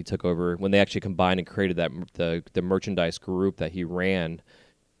things when he took over, when they actually combined and created that the merchandise group that he ran,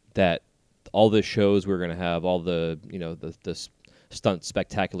 that all the shows we were going to have, all the the stunt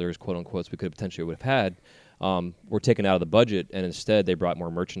spectaculars, quote unquote, we could potentially would have had, were taken out of the budget, and instead they brought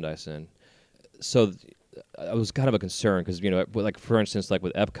more merchandise in. So it was kind of a concern because like for instance, like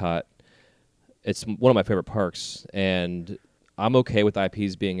with Epcot, it's one of my favorite parks, and I'm okay with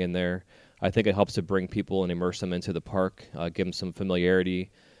IPs being in there. I think it helps to bring people and immerse them into the park, give them some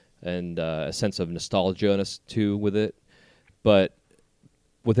familiarity and a sense of nostalgia too with it. But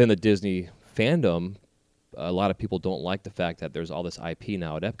within the Disney fandom, a lot of people don't like the fact that there's all this IP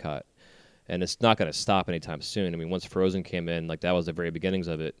now at Epcot. and it's not going to stop anytime soon. I mean, once Frozen came in, like that was the very beginnings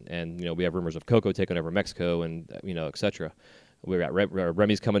of it, and we have rumors of Coco taking over Mexico, and et cetera. We got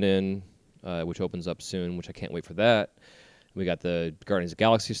Remy's coming in, which opens up soon, which I can't wait for that. We got the Guardians of the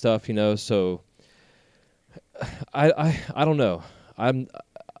Galaxy stuff, so I don't know.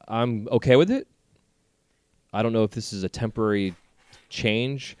 I'm okay with it. I don't know if this is a temporary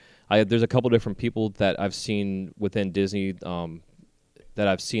change. There's a couple different people that I've seen within Disney that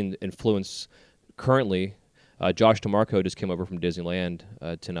I've seen influence currently. Josh DeMarco just came over from Disneyland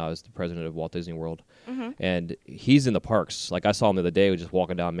to now as the president of Walt Disney World. And he's in the parks. Like I saw him the other day, just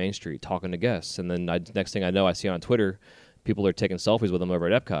walking down Main Street talking to guests. And then next thing I know, I see on Twitter, people are taking selfies with him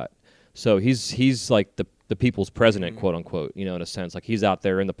over at Epcot. So he's like the people's president, quote unquote, in a sense. Like he's out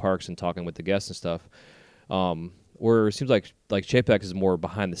there in the parks and talking with the guests and stuff. Where it seems like Chapek is more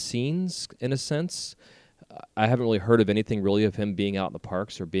behind the scenes in a sense. I haven't really heard of anything really of him being out in the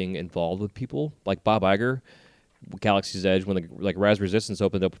parks or being involved with people. Like Bob Iger, Galaxy's Edge, when Raz Resistance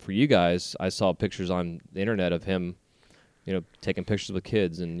opened up for you guys, I saw pictures on the internet of him, taking pictures with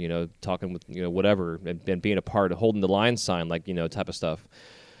kids and, talking with, whatever, and being a part of holding the line sign, type of stuff.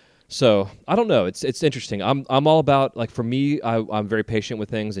 So I don't know. It's interesting. I'm all about, like, for me, I'm very patient with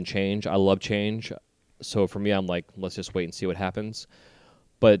things and change. I love change. So for me, I'm like, let's just wait and see what happens.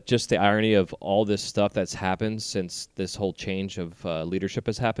 But just the irony of all this stuff that's happened since this whole change of leadership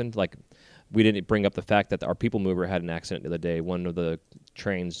has happened. Like, we didn't bring up the fact that our People Mover had an accident the other day. One of the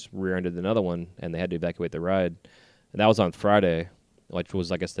trains rear-ended another one, and they had to evacuate the ride. And that was on Friday, which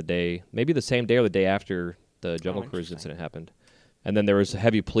was, I guess, maybe the same day or the day after the Jungle Cruise incident happened. And then there was a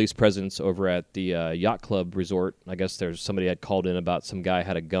heavy police presence over at the Yacht Club Resort. I guess somebody had called in about some guy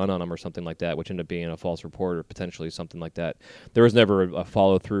had a gun on him or something like that, which ended up being a false report or potentially something like that. There was never a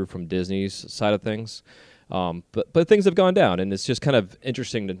follow-through from Disney's side of things. But things have gone down, and it's just kind of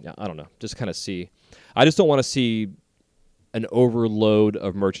interesting to, I don't know, just kind of see. I just don't want to see an overload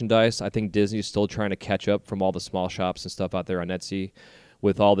of merchandise. I think Disney's still trying to catch up from all the small shops and stuff out there on Etsy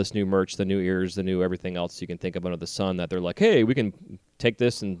with all this new merch, the new ears, the new everything else you can think of under the sun, that they're like, hey, we can take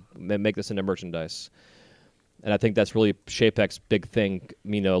this and make this into merchandise. And I think that's really Chapek's big thing.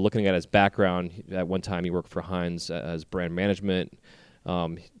 Looking at his background, at one time he worked for Heinz as brand management.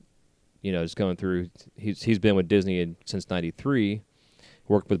 Just going through, he's been with Disney since '93,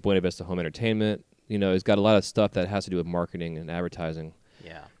 worked with Buena Vista Home Entertainment. He's got a lot of stuff that has to do with marketing and advertising.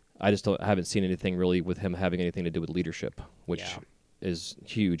 Yeah. I haven't seen anything really with him having anything to do with leadership, which is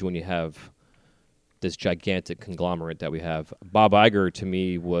huge when you have this gigantic conglomerate that we have. Bob Iger, to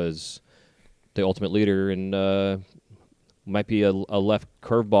me, was the ultimate leader, and might be a left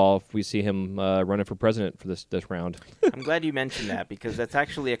curveball if we see him running for president for this round. I'm glad you mentioned that, because that's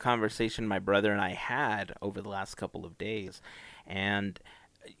actually a conversation my brother and I had over the last couple of days. And,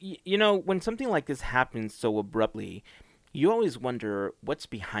 when something like this happens so abruptly, you always wonder what's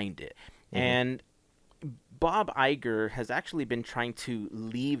behind it. Mm-hmm. And Bob Iger has actually been trying to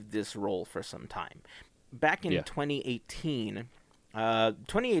leave this role for some time. Back in 2018,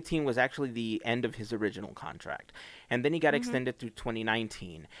 2018 was actually the end of his original contract, and then he got extended through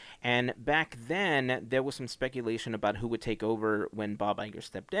 2019. And back then, there was some speculation about who would take over when Bob Iger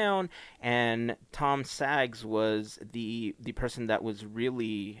stepped down, and Tom Sags was the person that was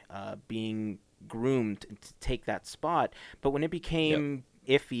really being groomed to take that spot. But when it became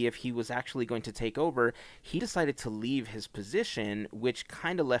iffy if he was actually going to take over, he decided to leave his position, which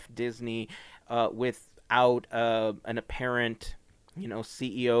kind of left Disney without an apparent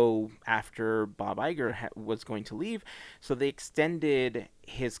CEO after Bob Iger was going to leave. So they extended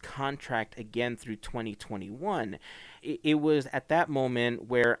his contract again through 2021. It was at that moment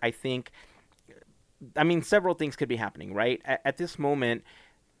where I think, several things could be happening, right? At this moment,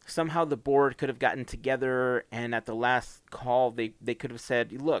 somehow the board could have gotten together, and at the last call, they could have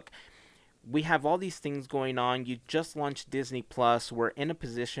said, look, we have all these things going on. You just launched Disney Plus. We're in a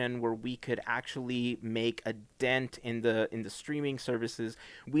position where we could actually make a dent in the streaming services.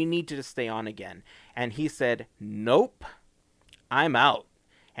 We need you to stay on again. And he said, nope, I'm out.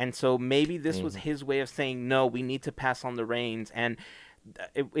 And so maybe this was his way of saying, no, we need to pass on the reins. And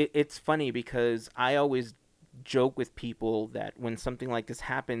it's funny because I always joke with people that when something like this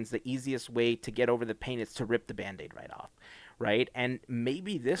happens, the easiest way to get over the pain is to rip the Band-Aid right off, right? And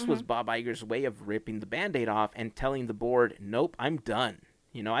maybe this was Bob Iger's way of ripping the Band-Aid off and telling the board, nope, I'm done.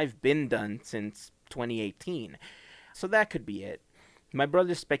 I've been done since 2018. So that could be it. My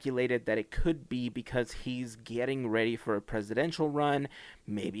brother speculated that it could be because he's getting ready for a presidential run.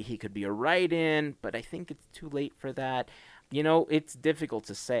 Maybe he could be a write-in, but I think it's too late for that. It's difficult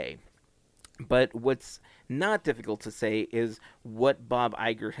to say. But what's not difficult to say is what Bob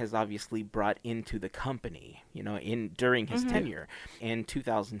Iger has obviously brought into the company, during his tenure. In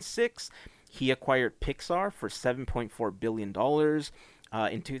 2006, he acquired Pixar for $7.4 billion.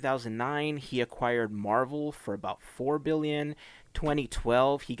 In 2009, he acquired Marvel for about $4 billion.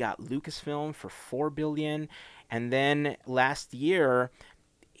 2012, he got Lucasfilm for $4 billion. And then last year,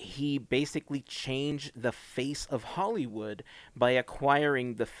 he basically changed the face of Hollywood by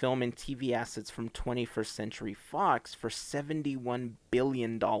acquiring the film and TV assets from 21st Century Fox for $71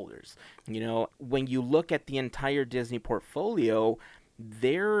 billion. When you look at the entire Disney portfolio,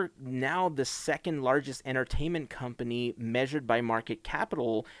 they're now the second largest entertainment company measured by market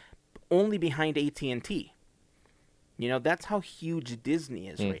capital, only behind AT&T. That's how huge Disney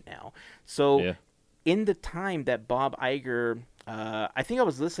is right now. So in the time that Bob Iger, I think I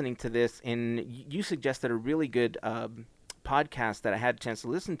was listening to this, and you suggested a really good podcast that I had a chance to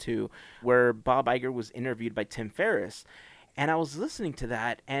listen to, where Bob Iger was interviewed by Tim Ferriss. And I was listening to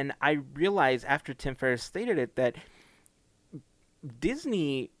that, and I realized after Tim Ferriss stated it that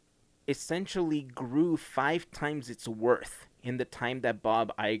Disney essentially grew 5 times its worth in the time that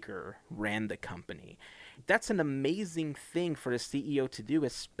Bob Iger ran the company. That's an amazing thing for a CEO to do,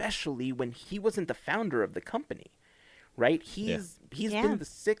 especially when he wasn't the founder of the company, right? He's been the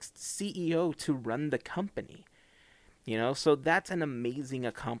 6th CEO to run the company, so that's an amazing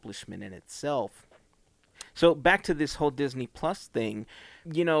accomplishment in itself. So back to this whole Disney Plus thing,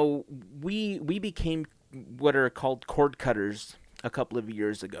 we became what are called cord cutters a couple of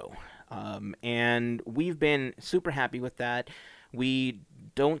years ago. And we've been super happy with that. We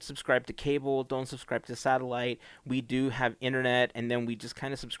don't subscribe to cable, don't subscribe to satellite. We do have internet, and then we just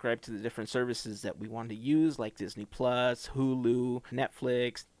kind of subscribe to the different services that we want to use, like Disney Plus, Hulu,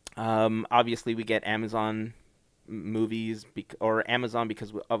 Netflix. Obviously, we get Amazon movies or Amazon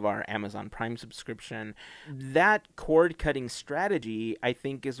because of our Amazon Prime subscription. That cord-cutting strategy, I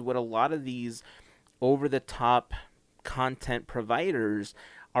think, is what a lot of these over-the-top content providers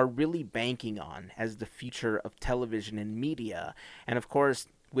are really banking on as the future of television and media. And of course,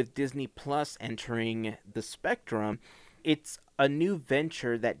 with Disney Plus entering the spectrum, it's a new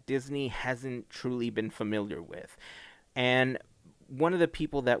venture that Disney hasn't truly been familiar with. And one of the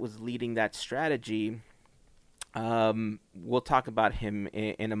people that was leading that strategy, we'll talk about him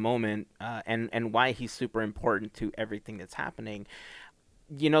in a moment, and why he's super important to everything that's happening.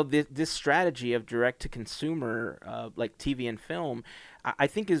 This strategy of direct-to-consumer, like TV and film, I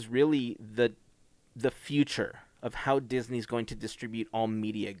think is really the future of how Disney's going to distribute all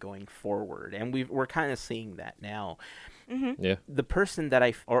media going forward, and we're kind of seeing that now. Mm-hmm. Yeah. The person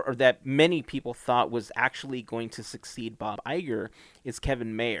that or that many people thought was actually going to succeed Bob Iger is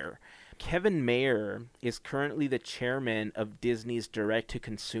Kevin Mayer. Kevin Mayer is currently the chairman of Disney's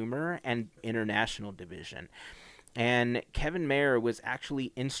direct-to-consumer and international division. And Kevin Mayer was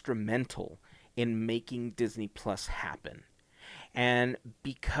actually instrumental in making Disney Plus happen. And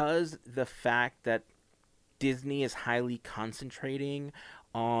because the fact that Disney is highly concentrating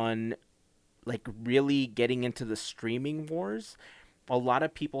on really getting into the streaming wars, a lot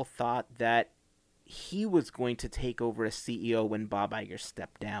of people thought that he was going to take over as CEO when Bob Iger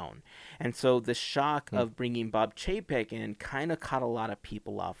stepped down. And so the shock of bringing Bob Chapek in kind of caught a lot of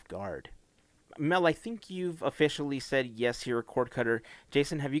people off guard. Mel, I think you've officially said yes, you're a cord cutter.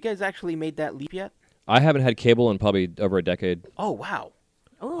 Jason, have you guys actually made that leap yet? I haven't had cable in probably over a decade. Oh, wow.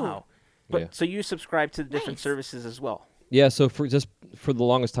 Oh. Wow. But, so you subscribe to the different services as well? Yeah, so for the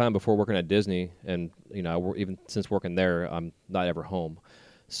longest time before working at Disney, and even since working there, I'm not ever home.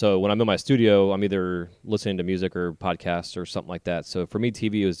 So when I'm in my studio, I'm either listening to music or podcasts or something like that. So for me,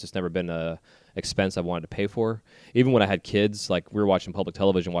 TV has just never been a expense I wanted to pay for. Even when I had kids, we were watching public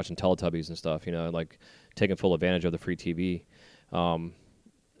television, watching Teletubbies and stuff, taking full advantage of the free TV, or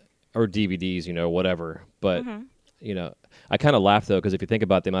DVDs, whatever. But, I kind of laugh, though, because if you think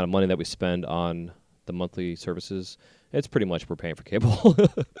about the amount of money that we spend on the monthly services, it's pretty much we're paying for cable.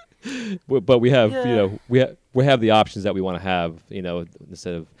 But we have, we have the options that we want to have,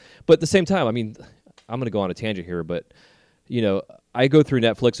 instead of. But at the same time, I'm going to go on a tangent here, but, I go through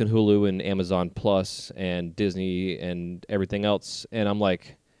Netflix and Hulu and Amazon Plus and Disney and everything else, and I'm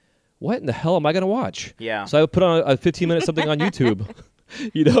like, what in the hell am I going to watch? Yeah. So I put on a 15-minute something on YouTube.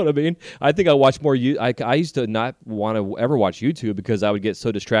 You know what I mean? I think I watch more. I used to not want to ever watch YouTube because I would get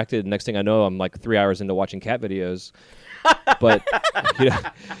so distracted. Next thing I know, I'm 3 hours into watching cat videos. But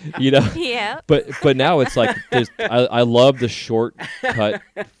Yeah. But now it's I love the short cut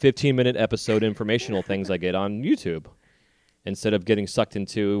 15-minute episode informational things I get on YouTube instead of getting sucked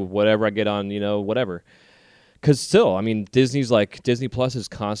into whatever I get on whatever. because still, I mean, Disney Plus is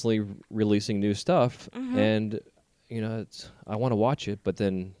constantly releasing new stuff, and I want to watch it, but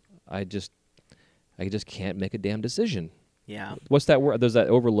then I just can't make a damn decision. Yeah. What's that word? There's that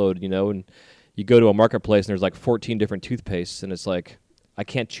overload, and you go to a marketplace and there's like 14 different toothpastes, and it's like I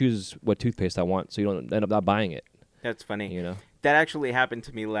can't choose what toothpaste I want, so you don't end up not buying it. That's funny. That actually happened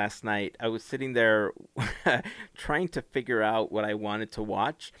to me last night. I was sitting there trying to figure out what I wanted to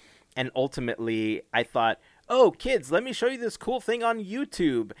watch, and ultimately I thought, oh, kids, let me show you this cool thing on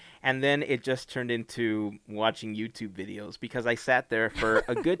YouTube. And then it just turned into watching YouTube videos because I sat there for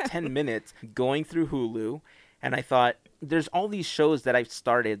a good 10 minutes going through Hulu, and I thought, there's all these shows that I've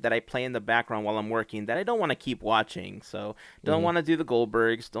started that I play in the background while I'm working that I don't want to keep watching. So don't want to do the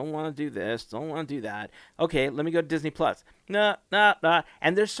Goldbergs, don't want to do this, don't want to do that. Okay, let me go to Disney Plus. Nah.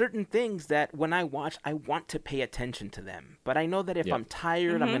 And there's certain things that when I watch, I want to pay attention to them. But I know that if I'm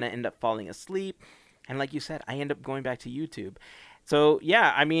tired, I'm going to end up falling asleep. And like you said, I end up going back to YouTube. So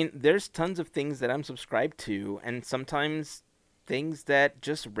yeah, I mean, there's tons of things that I'm subscribed to, and sometimes things that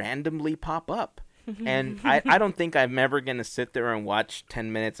just randomly pop up. And I don't think I'm ever going to sit there and watch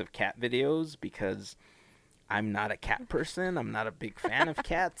 10 minutes of cat videos because I'm not a cat person. I'm not a big fan of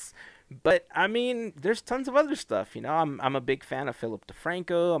cats. But, I mean, there's tons of other stuff. I'm a big fan of Philip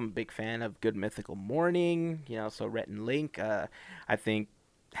DeFranco. I'm a big fan of Good Mythical Morning. So Rhett and Link, I think,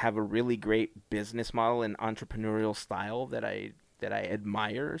 have a really great business model and entrepreneurial style that I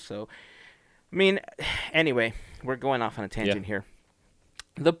admire. So, I mean, anyway, we're going off on a tangent here.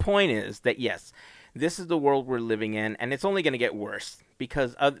 The point is that, yes, this is the world we're living in, and it's only going to get worse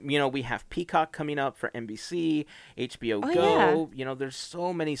because, we have Peacock coming up for NBC, HBO Go. Yeah. There's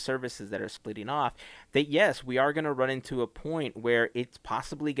so many services that are splitting off that, yes, we are going to run into a point where it's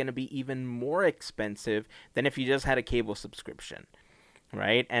possibly going to be even more expensive than if you just had a cable subscription,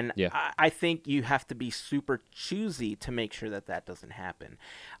 right? And I think you have to be super choosy to make sure that doesn't happen.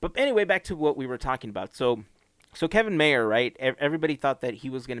 But anyway, back to what we were talking about. So Kevin Mayer, right? Everybody thought that he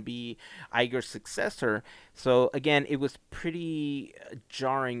was going to be Iger's successor. So again, it was pretty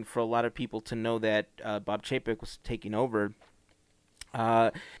jarring for a lot of people to know that Bob Chapek was taking over.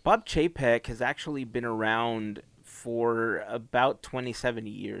 Bob Chapek has actually been around for about 27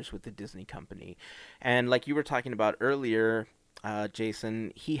 years with the Disney company. And like you were talking about earlier,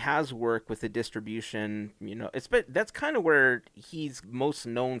 Jason, he has worked with the distribution, that's kind of where he's most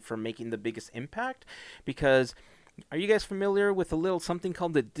known for making the biggest impact, because are you guys familiar with a little something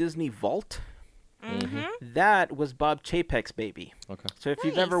called the Disney Vault? That was Bob Chapek's baby. Okay. So if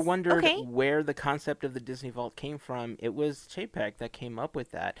you've ever wondered where the concept of the Disney Vault came from, it was Chapek that came up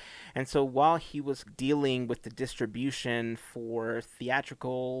with that. And so while he was dealing with the distribution for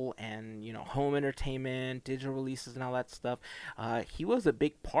theatrical and, home entertainment, digital releases and all that stuff, he was a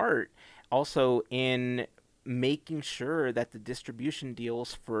big part also in making sure that the distribution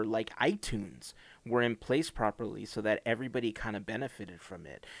deals for like iTunes were in place properly so that everybody kind of benefited from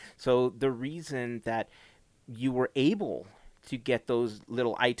it. So the reason that you were able to get those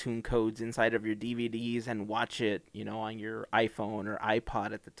little iTunes codes inside of your DVDs and watch it, on your iPhone or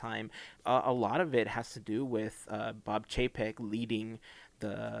iPod at the time, a lot of it has to do with Bob Chapek leading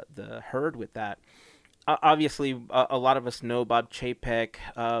the herd with that. Obviously, a lot of us know Bob Chapek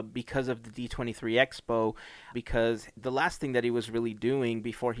because of the D23 Expo, because the last thing that he was really doing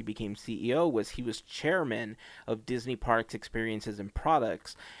before he became CEO was he was chairman of Disney Parks, Experiences, and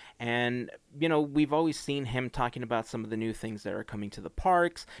Products. And, we've always seen him talking about some of the new things that are coming to the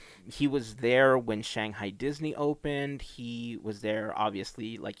parks. He was there when Shanghai Disney opened. He was there,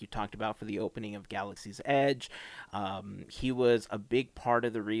 obviously, like you talked about, for the opening of Galaxy's Edge. He was a big part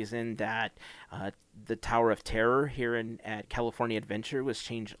of the reason that the Tower of Terror here at California Adventure was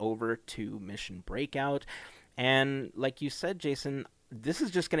changed over to Mission Breakout. And like you said, Jason, this is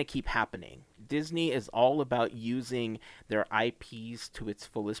just going to keep happening. Disney is all about using their IPs to its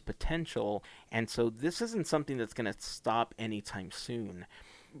fullest potential, and so this isn't something that's going to stop anytime soon.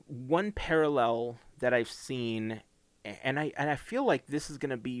 One parallel that I've seen, and I feel like this is going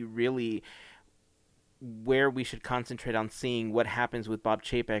to be really where we should concentrate on seeing what happens with Bob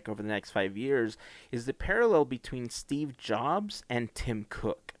Chapek over the next 5 years, is the parallel between Steve Jobs and Tim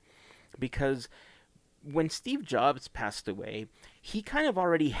Cook. Because when Steve Jobs passed away, he kind of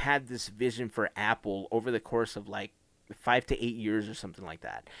already had this vision for Apple over the course of like 5 to 8 years or something like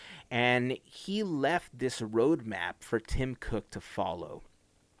that. And he left this roadmap for Tim Cook to follow.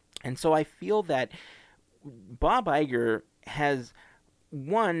 And so I feel that Bob Iger has,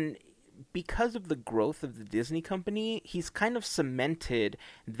 one, because of the growth of the Disney company, he's kind of cemented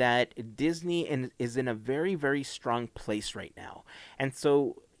that Disney is in a very, very strong place right now. And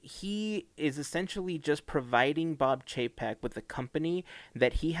so he is essentially just providing Bob Chapek with a company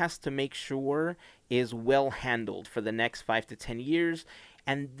that he has to make sure is well handled for the next 5 to 10 years.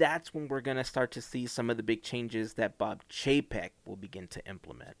 And that's when we're going to start to see some of the big changes that Bob Chapek will begin to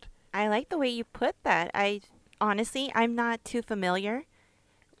implement. I like the way you put that. Honestly, I'm not too familiar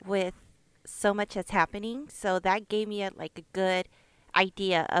with so much that's happening, so that gave me a good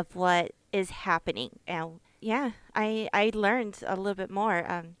idea of what is happening. And yeah, I learned a little bit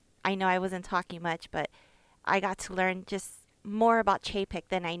more. I know I wasn't talking much, but I got to learn just more about Chapek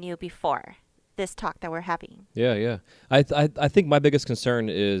than I knew before this talk that we're having. Yeah. I think my biggest concern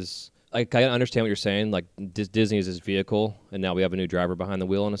is, like, I understand what you're saying. Like, Disney is his vehicle, and now we have a new driver behind the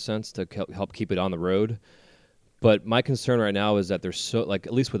wheel in a sense to help keep it on the road. But my concern right now is that there's so, like,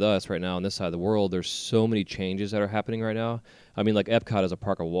 at least with us right now on this side of the world, there's so many changes that are happening right now. I mean, like, Epcot is a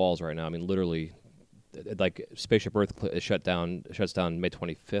park of walls right now. I mean, literally, like, Spaceship Earth shuts down May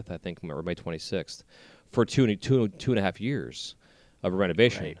 25th, I think, or May 26th, for two and a half years of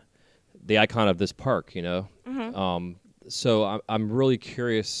renovation. Right. The icon of this park, you know. Mm-hmm. So I'm really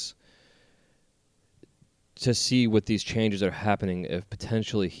curious to see what these changes that are happening, if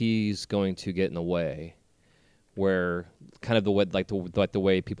potentially he's going to get in the way, where kind of the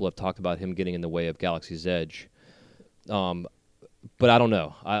way people have talked about him getting in the way of Galaxy's Edge. But I don't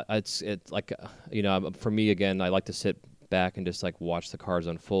know. It's like, you know, for me again, I like to sit back and just like watch the cards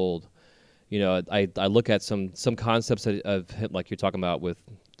unfold. You know, I look at some concepts of like you're talking about with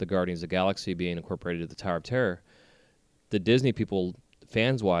the Guardians of the Galaxy being incorporated at the Tower of Terror. The Disney people,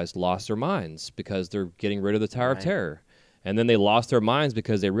 fans-wise, lost their minds because they're getting rid of the Tower of Terror. And then they lost their minds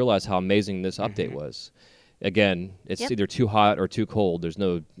because they realized how amazing this update was. Again, it's either too hot or too cold. There's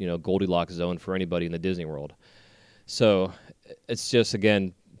no, you know, Goldilocks zone for anybody in the Disney world. So it's just,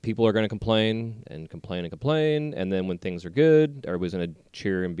 again, people are going to complain, and then when things are good, everybody's going to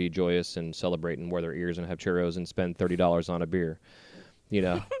cheer and be joyous and celebrate and wear their ears and have churros and spend $30 on a beer, you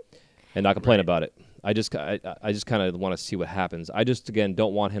know, and not complain about it. I just kind of want to see what happens. I just, again,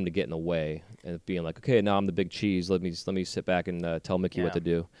 don't want him to get in the way and being like, okay, now I'm the big cheese. Let me sit back and tell Mickey what to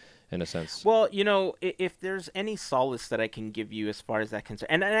do, in a sense. Well, you know, if there's any solace that I can give you as far as that concern,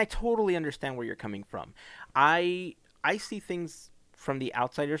 and I totally understand where you're coming from. I see things from the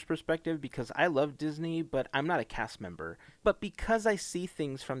outsider's perspective because I love Disney, but I'm not a cast member. But because I see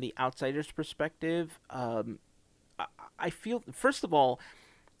things from the outsider's perspective, I feel, first of all,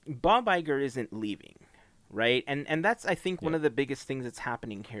 Bob Iger isn't leaving, right? And that's, I think, one of the biggest things that's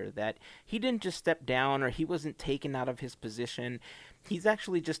happening here, that he didn't just step down or he wasn't taken out of his position. He's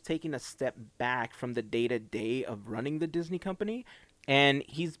actually just taking a step back from the day-to-day of running the Disney company, and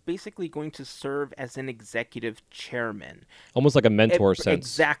he's basically going to serve as an executive chairman. Almost like a mentor sense.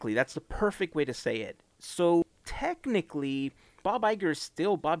 Exactly. That's the perfect way to say it. So technically, Bob Iger is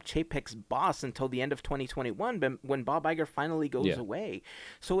still Bob Chapek's boss until the end of 2021, when Bob Iger finally goes away.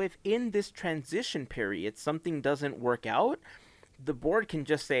 So if in this transition period something doesn't work out, the board can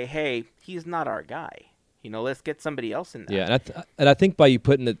just say, hey, he's not our guy. You know, let's get somebody else in there. Yeah, and I think by you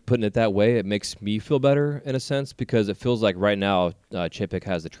putting it that way, it makes me feel better in a sense, because it feels like right now Chapek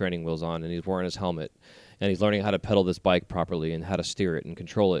has the training wheels on and he's wearing his helmet and he's learning how to pedal this bike properly and how to steer it and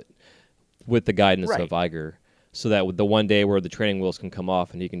control it with the guidance of Iger, so that with the one day where the training wheels can come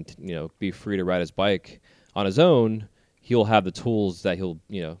off and he can, you know, be free to ride his bike on his own, he'll have the tools that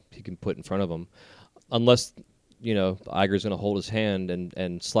he can put in front of him, unless, you know, Iger's going to hold his hand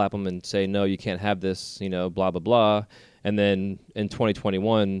and slap him and say, no, you can't have this, you know, blah, blah, blah. And then in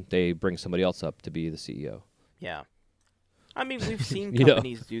 2021, they bring somebody else up to be the CEO. Yeah. I mean, we've seen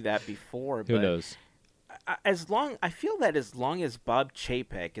companies do that before. Who knows? I feel that as long as Bob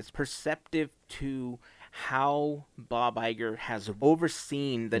Chapek is perceptive to how Bob Iger has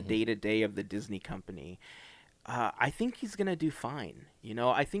overseen the day-to-day of the Disney company, I think he's going to do fine. You know,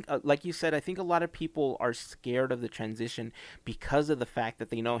 I think, like you said, I think a lot of people are scared of the transition because of the fact that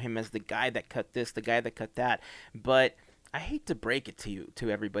they know him as the guy that cut this, the guy that cut that. But I hate to break it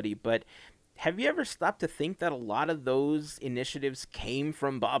to everybody, but have you ever stopped to think that a lot of those initiatives came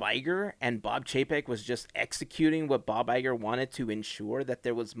from Bob Iger, and Bob Chapek was just executing what Bob Iger wanted to ensure that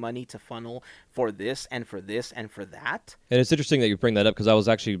there was money to funnel for this and for this and for that? And it's interesting that you bring that up, because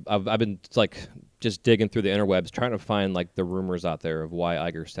I've been like just digging through the interwebs trying to find like the rumors out there of why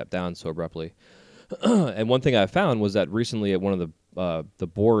Iger stepped down so abruptly. And one thing I found was that recently at one of the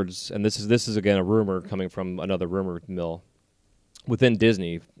boards, and this is again a rumor coming from another rumor mill within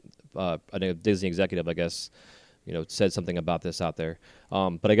Disney. A Disney executive, I guess, you know, said something about this out there.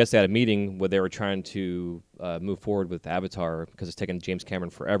 But I guess they had a meeting where they were trying to move forward with Avatar, because it's taken James Cameron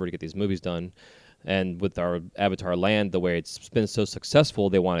forever to get these movies done. And with our Avatar Land, the way it's been so successful,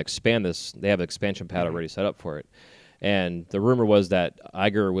 they want to expand this. They have an expansion pad already set up for it. And the rumor was that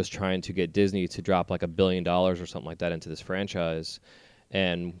Iger was trying to get Disney to drop like $1 billion or something like that into this franchise,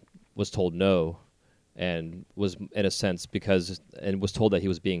 and was told no, and was in a sense was told that he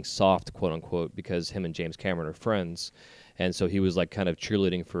was being soft, quote unquote, because him and James Cameron are friends, and so he was like kind of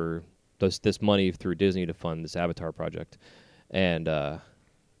cheerleading for this money through Disney to fund this Avatar project, and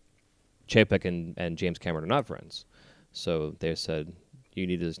Chapek and James Cameron are not friends, so they said you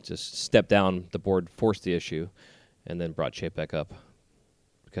need to just step down. The board forced the issue, and then brought Chapek up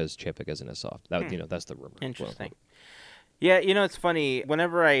because Chapek isn't as soft. That that's the rumor. Interesting. Yeah, it's funny.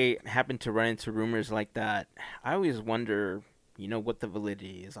 Whenever I happen to run into rumors like that, I always wonder, what the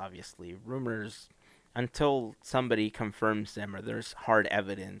validity is. Obviously, rumors, until somebody confirms them or there's hard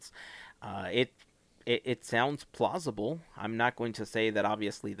evidence, it sounds plausible. I'm not going to say that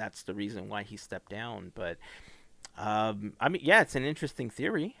obviously that's the reason why he stepped down, but it's an interesting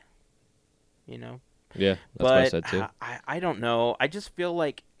theory. Yeah, that's what I said too. I don't know. I just feel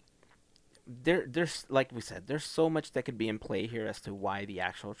like there's like we said, there's so much that could be in play here as to why the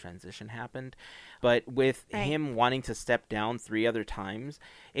actual transition happened. But with him wanting to step down 3 other times,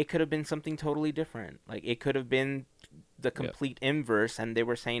 it could have been something totally different. Like it could have been the complete inverse, and they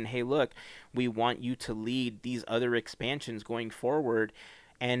were saying, hey, look, we want you to lead these other expansions going forward,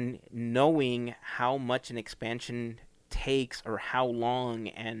 and knowing how much an expansion takes or how long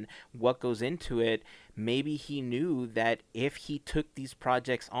and what goes into it, maybe he knew that if he took these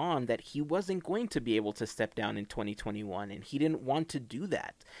projects on, that he wasn't going to be able to step down in 2021, and he didn't want to do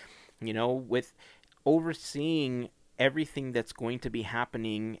that. With overseeing everything that's going to be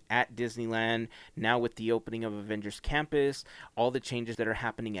happening at Disneyland, now with the opening of Avengers Campus, all the changes that are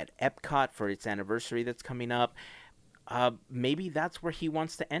happening at Epcot for its anniversary that's coming up, maybe that's where he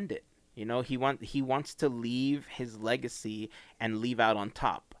wants to end it. He wants to leave his legacy and leave out on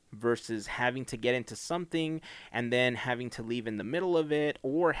top, versus having to get into something and then having to leave in the middle of it,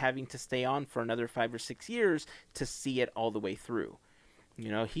 or having to stay on for another 5 or 6 years to see it all the way through.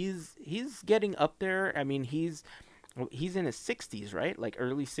 He's getting up there. I mean, he's in his 60s, right? Like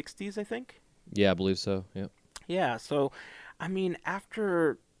early 60s, I think. Yeah, I believe so. Yeah. Yeah. So, I mean,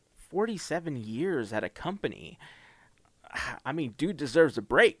 after 47 years at a company, I mean, dude deserves a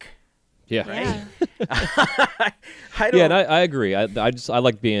break. Yeah. Right? And I agree. I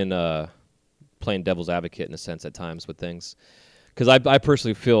like being playing devil's advocate in a sense at times with things, because I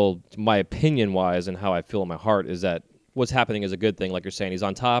personally feel, my opinion wise and how I feel in my heart, is that what's happening is a good thing. Like you're saying, he's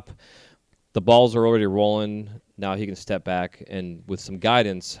on top. The balls are already rolling. Now he can step back and, with some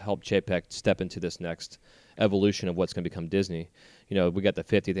guidance, help Chapek step into this next evolution of what's going to become Disney. We got the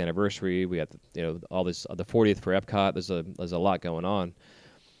 50th anniversary. We got all this, the 40th for Epcot. There's a lot going on.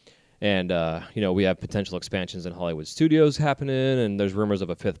 And, we have potential expansions in Hollywood Studios happening, and there's rumors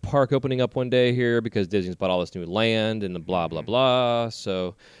of a 5th park opening up one day here because Disney's bought all this new land and blah, blah, blah.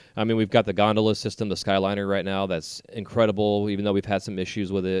 So, I mean, we've got the gondola system, the Skyliner right now, that's incredible, even though we've had some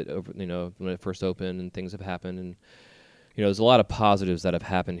issues with it, when it first opened and things have happened. And, there's a lot of positives that have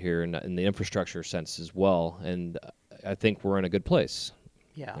happened here in the infrastructure sense as well. And I think we're in a good place.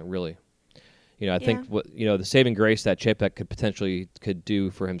 Yeah. Really. I think the saving grace that Chapek could do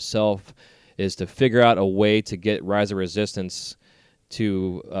for himself is to figure out a way to get Rise of Resistance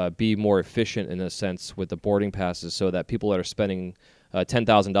to be more efficient in a sense with the boarding passes, so that people that are spending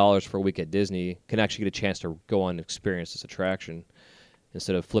 $10,000 for a week at Disney can actually get a chance to go on and experience this attraction,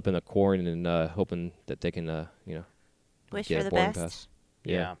 instead of flipping a coin and hoping that they can wish get for a the boarding best. pass.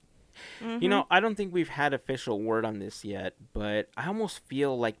 Yeah. I don't think we've had official word on this yet, but I almost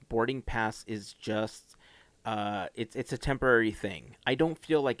feel like boarding pass is just it's a temporary thing. I don't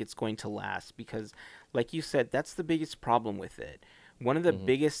feel like it's going to last because, like you said, that's the biggest problem with it. One of the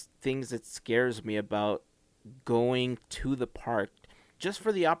biggest things that scares me about going to the park, just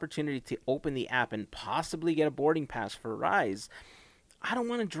for the opportunity to open the app and possibly get a boarding pass for Rise, I don't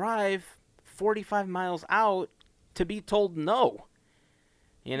want to drive 45 miles out to be told no.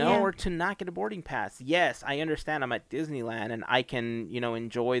 Or to not get a boarding pass. Yes, I understand I'm at Disneyland and I can,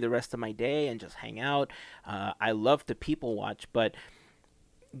 enjoy the rest of my day and just hang out. I love to people watch, but,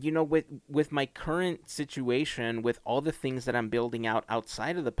 with my current situation, with all the things that I'm building out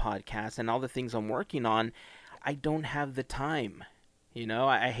outside of the podcast and all the things I'm working on, I don't have the time.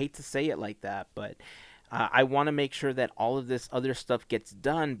 I hate to say it like that, but I want to make sure that all of this other stuff gets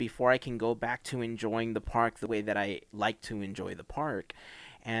done before I can go back to enjoying the park the way that I like to enjoy the park.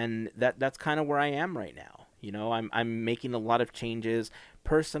 And that's kind of where I am right now. I'm making a lot of changes,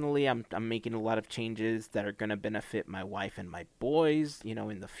 Personally, I'm making a lot of changes that are going to benefit my wife and my boys,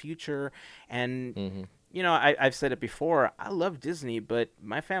 in the future. And Mm-hmm. I've said it before. I love Disney, but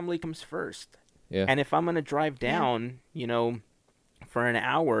my family comes first. Yeah. And if I'm going to drive Yeah. down, for an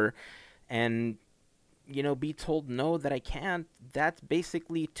hour and be told no that I can't, that's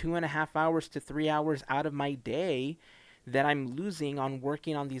basically 2.5 hours to 3 hours out of my day that I'm losing on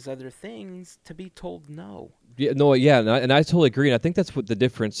working on these other things to be told no. Yeah, no, yeah, and I totally agree. And I think that's what the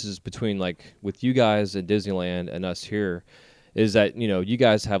difference is between like with you guys at Disneyland and us here, is that you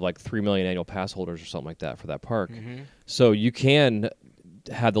guys have like 3 million annual pass holders or something like that for that park, so you can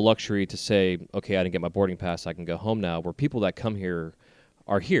have the luxury to say, okay, I didn't get my boarding pass, I can go home now. Where people that come here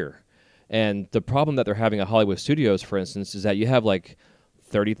are here, and the problem that they're having at Hollywood Studios, for instance, is that you have like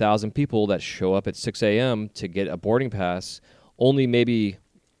 30,000 people that show up at 6 a.m. to get a boarding pass. Only maybe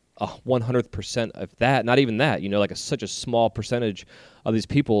 100% of that, not even that, like such a small percentage of these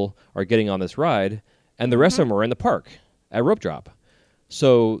people are getting on this ride, and the rest of them are in the park at rope drop.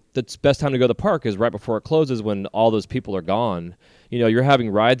 So the best time to go to the park is right before it closes, when all those people are gone. You're having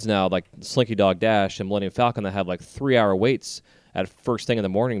rides now like Slinky Dog Dash and Millennium Falcon that have like 3-hour waits at first thing in the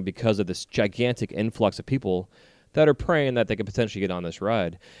morning because of this gigantic influx of people that are praying that they could potentially get on this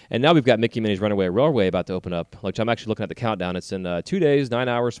ride. And now we've got Mickey Minnie's Runaway Railway about to open up, which I'm actually looking at the countdown. It's in 2 days, 9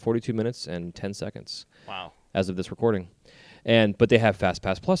 hours, 42 minutes, and 10 seconds. Wow. As of this recording. But they have Fast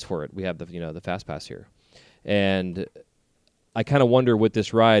Pass Plus for it. We have the Fast Pass here. And I kind of wonder with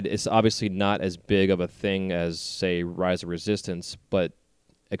this ride, it's obviously not as big of a thing as, say, Rise of Resistance, but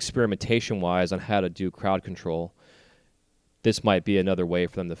experimentation-wise on how to do crowd control, this might be another way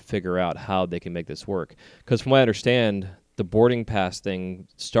for them to figure out how they can make this work. Because from what I understand, the boarding pass thing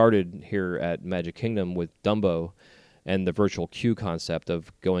started here at Magic Kingdom with Dumbo and the virtual queue concept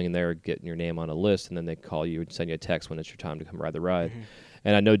of going in there, getting your name on a list, and then they call you and send you a text when it's your time to come ride the ride.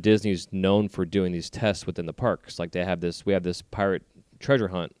 And I know Disney's known for doing these tests within the parks. Like we have this pirate treasure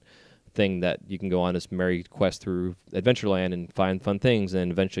hunt thing that you can go on this merry quest through Adventureland and find fun things,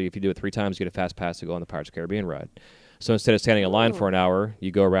 and eventually if you do it 3 times, you get a fast pass to go on the Pirates of the Caribbean ride. So instead of standing in line for an hour, you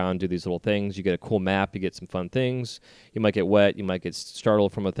go around, do these little things. You get a cool map. You get some fun things. You might get wet. You might get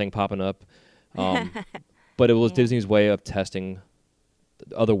startled from a thing popping up. But it was Disney's way of testing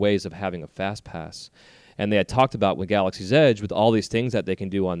other ways of having a fast pass. And they had talked about with Galaxy's Edge, with all these things that they can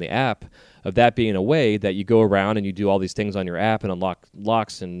do on the app, of that being a way that you go around and you do all these things on your app and unlock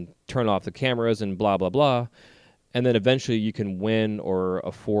locks and turn off the cameras and blah, blah, blah. And then eventually you can win or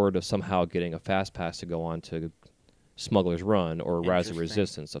afford of somehow getting a fast pass to go on to Smuggler's Run or Rise of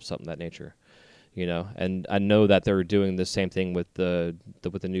Resistance of something of that nature, And I know that they're doing the same thing with the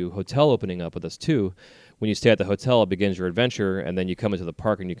new hotel opening up with us too. When you stay at the hotel, it begins your adventure, and then you come into the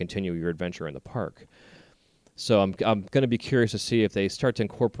park and you continue your adventure in the park. So I'm going to be curious to see if they start to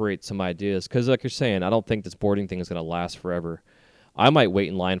incorporate some ideas, because like you're saying, I don't think this boarding thing is going to last forever. I might wait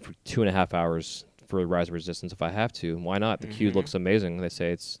in line for 2.5 hours for Rise of Resistance if I have to. Why not? The queue looks amazing. They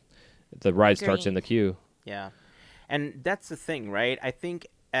say the ride starts in the queue. Yeah. And that's the thing, right? I think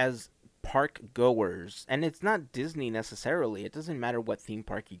as park goers, and it's not Disney necessarily, it doesn't matter what theme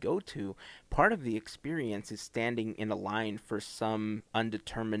park you go to, part of the experience is standing in a line for some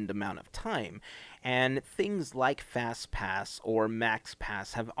undetermined amount of time. And things like Fast Pass or Max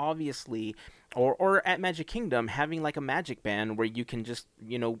Pass have obviously, or at Magic Kingdom, having like a Magic Band where you can just,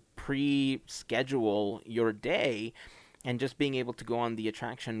 pre-schedule your day and just being able to go on the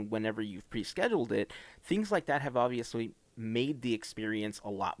attraction whenever you've pre-scheduled it, things like that have obviously made the experience a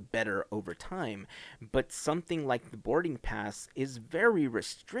lot better over time. But something like the boarding pass is very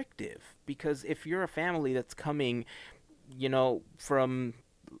restrictive, because if you're a family that's coming, from,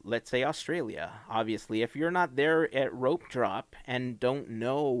 let's say, Australia, obviously, if you're not there at rope drop and don't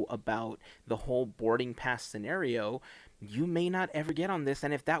know about the whole boarding pass scenario, you may not ever get on this.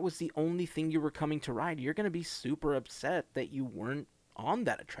 And if that was the only thing you were coming to ride, you're going to be super upset that you weren't on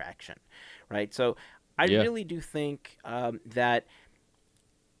that attraction, right? So I really do think that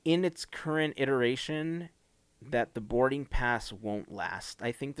in its current iteration, that the boarding pass won't last.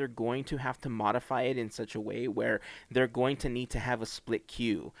 I think they're going to have to modify it in such a way where they're going to need to have a split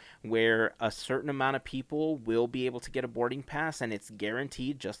queue, where a certain amount of people will be able to get a boarding pass, and it's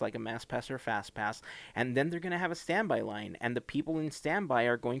guaranteed, just like a Mass Pass or Fast Pass. And then they're going to have a standby line, and the people in standby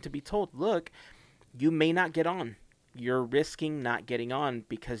are going to be told, look, you may not get on. You're risking not getting on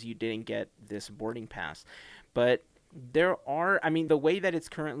because you didn't get this boarding pass. But the way that it's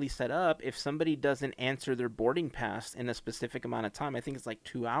currently set up, if somebody doesn't answer their boarding pass in a specific amount of time, I think it's like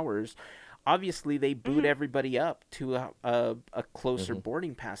 2 hours, obviously they boot everybody up to a closer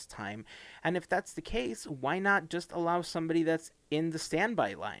boarding pass time. And if that's the case, why not just allow somebody that's in the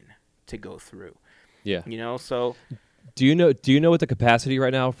standby line to go through? Yeah. So Do you know what the capacity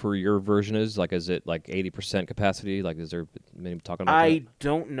right now for your version is? Like, is it like 80% capacity? Like, is there maybe talking about I that?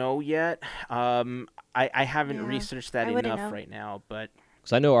 don't know yet. I haven't researched that enough right now, but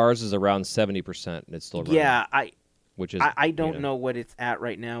because I know ours is around 70% and it's still running. Yeah, which is I don't know what it's at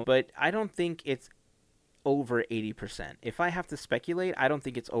right now, but I don't think it's over 80%. If I have to speculate, I don't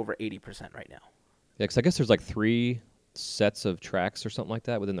think it's over 80% right now. Yeah, because I guess there's like 3 sets of tracks or something like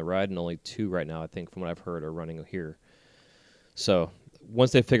that within the ride, and only 2 right now, I think, from what I've heard, are running here. So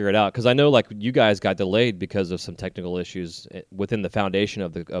once they figure it out, because I know like you guys got delayed because of some technical issues within the foundation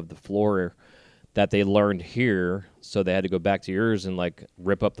of the floor that they learned here, so they had to go back to yours and like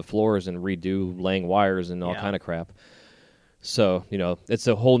rip up the floors and redo laying wires and all kind of crap. So, it's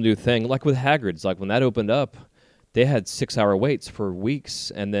a whole new thing. Like with Hagrid's, like when that opened up, they had 6-hour waits for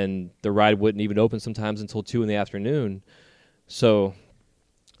weeks, and then the ride wouldn't even open sometimes until 2 in the afternoon. So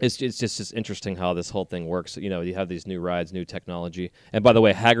it's just interesting how this whole thing works. You have these new rides, new technology. And by the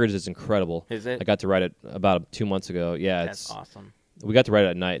way, Hagrid's is incredible. Is it? I got to ride it about 2 months ago. Yeah, That's awesome. We got to ride it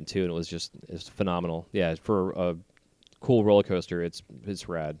at night too, and it's phenomenal. Yeah, for a cool roller coaster, it's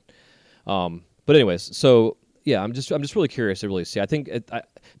rad. But anyways, so yeah, I'm just really curious to really see. I think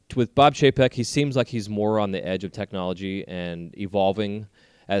with Bob Chapek, he seems like he's more on the edge of technology and evolving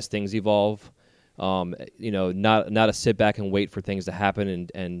as things evolve. Not a sit back and wait for things to happen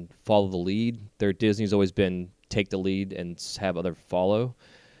and follow the lead. Disney's always been take the lead and have other follow.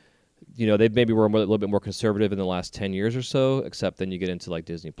 They maybe were a little bit more conservative in the last 10 years or so, except then you get into like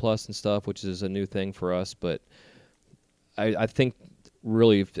Disney Plus and stuff, which is a new thing for us. But I think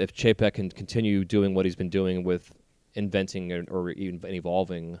really if Chapek can continue doing what he's been doing with inventing or even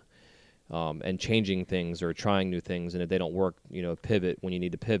evolving and changing things or trying new things, and if they don't work, pivot when you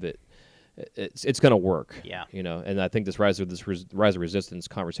need to pivot, it's going to work. Yeah. And I think this rise of resistance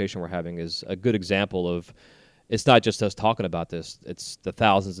conversation we're having is a good example of. It's not just us talking about this. It's the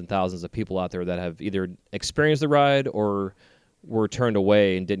thousands and thousands of people out there that have either experienced the ride or were turned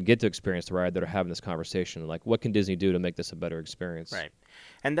away and didn't get to experience the ride that are having this conversation. Like, what can Disney do to make this a better experience? Right.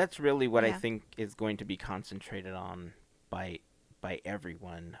 And that's really what I think is going to be concentrated on by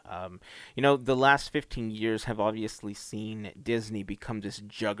everyone. The last 15 years have obviously seen Disney become this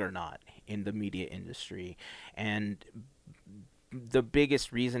juggernaut in the media industry. And the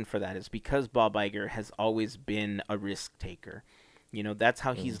biggest reason for that is because Bob Iger has always been a risk taker. That's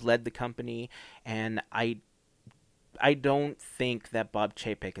how he's led the company, and I don't think that Bob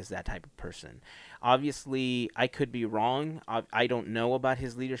Chapek is that type of person. Obviously, I could be wrong. I don't know about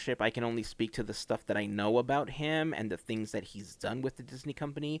his leadership. I can only speak to the stuff that I know about him and the things that he's done with the Disney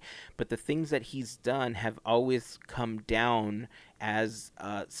company. But the things that he's done have always come down as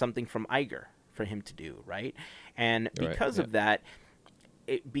something from Iger for him to do, right? And because of that,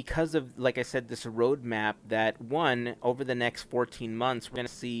 because of, like I said, this roadmap that, over the next 14 months, we're going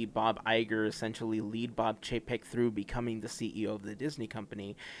to see Bob Iger essentially lead Bob Chapek through becoming the CEO of the Disney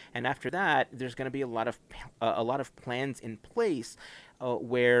company. And after that, there's going to be a lot of plans in place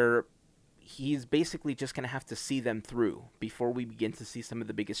where he's basically just going to have to see them through before we begin to see some of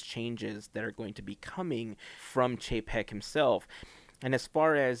the biggest changes that are going to be coming from Chapek himself. And as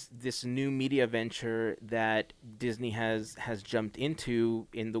far as this new media venture that Disney has jumped into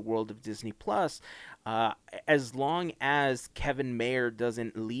in the world of Disney Plus, as long as Kevin Mayer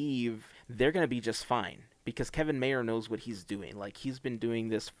doesn't leave, they're going to be just fine. Because Kevin Mayer knows what he's doing. Like, he's been doing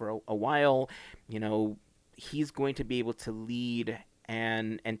this for a while. He's going to be able to lead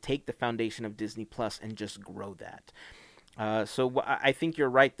and take the foundation of Disney Plus and just grow that. So I think you're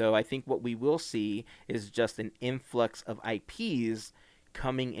right, though. I think what we will see is just an influx of IPs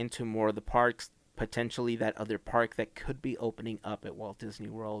coming into more of the parks, potentially that other park that could be opening up at Walt Disney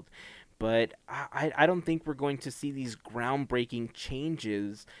World. But I don't think we're going to see these groundbreaking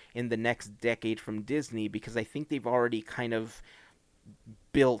changes in the next decade from Disney, because I think they've already kind of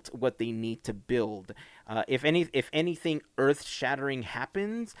built what they need to build. If anything earth-shattering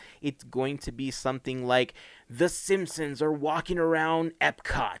happens, it's going to be something like the Simpsons are walking around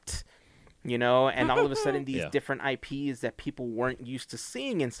Epcot, and all of a sudden these different IPs that people weren't used to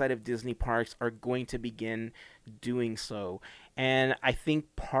seeing inside of Disney parks are going to begin doing so. And I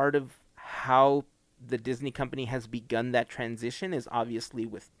think part of how the Disney company has begun that transition is obviously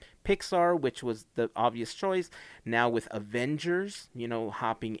with Pixar, which was the obvious choice. Now with Avengers,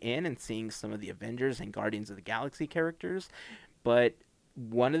 hopping in and seeing some of the Avengers and Guardians of the Galaxy characters. But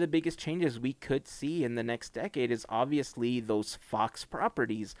one of the biggest changes we could see in the next decade is obviously those Fox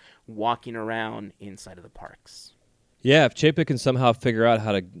properties walking around inside of the parks. Yeah, if Chapek can somehow figure out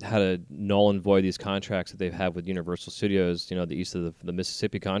how to null and void these contracts that they've had with Universal Studios, the east of the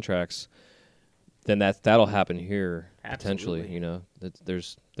Mississippi contracts, then that'll happen here. Absolutely. Potentially.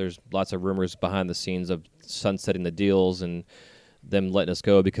 There's lots of rumors behind the scenes of sunsetting the deals and them letting us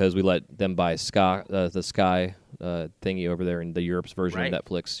go because we let them buy the Sky thingy over there in the Europe's version Right. of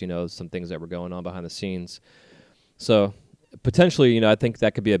Netflix. Some things that were going on behind the scenes. So potentially, I think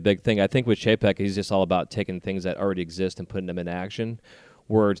that could be a big thing. I think with Chapek, he's just all about taking things that already exist and putting them in action.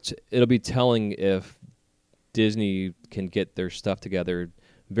 Where it'll be telling if Disney can get their stuff together,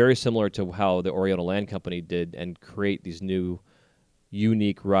 very similar to how the Oriental Land Company did, and create these new,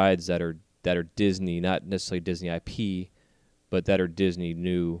 unique rides that are Disney, not necessarily Disney IP, but that are Disney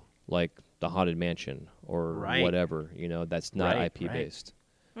new, like the Haunted Mansion or Right. whatever. That's not Right, IP based.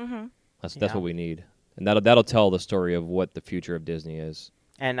 Mm-hmm. That's Yeah. what we need, and that'll tell the story of what the future of Disney is.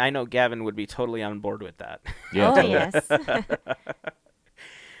 And I know Gavin would be totally on board with that. Yeah, Oh, totally. yes.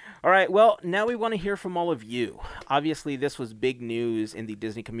 All right, well, now we want to hear from all of you. Obviously, this was big news in the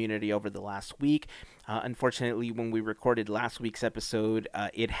Disney community over the last week. Unfortunately, when we recorded last week's episode,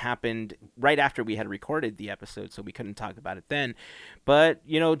 it happened right after we had recorded the episode, so we couldn't talk about it then. But,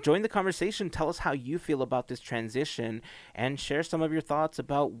 join the conversation. Tell us how you feel about this transition, and share some of your thoughts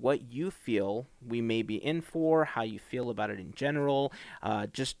about what you feel we may be in for, how you feel about it in general.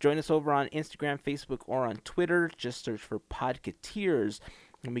 Just join us over on Instagram, Facebook, or on Twitter. Just search for Podcateers,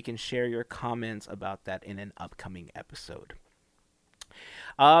 and we can share your comments about that in an upcoming episode.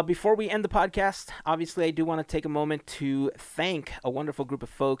 Before we end the podcast, obviously I do want to take a moment to thank a wonderful group of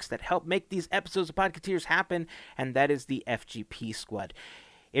folks that help make these episodes of Podcateers happen, and that is the FGP Squad.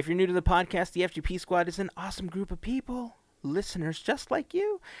 If you're new to the podcast, the FGP Squad is an awesome group of people, listeners just like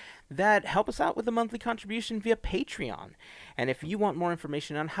you, that help us out with a monthly contribution via Patreon. And if you want more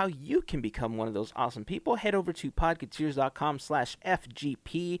information on how you can become one of those awesome people, head over to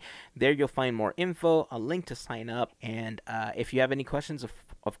podcateers.com/FGP. There you'll find more info, a link to sign up, and if you have any questions,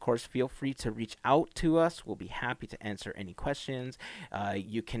 of course, feel free to reach out to us. We'll be happy to answer any questions.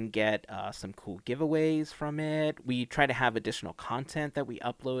 You can get some cool giveaways from it. We try to have additional content that we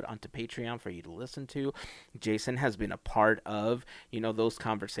upload onto Patreon for you to listen to. Jason has been a part of, those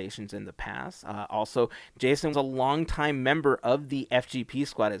conversations in the past. Also, Jason was a longtime member of the FGP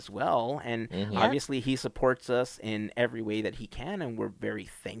Squad as well, and obviously he supports us in every way that he can, and we're very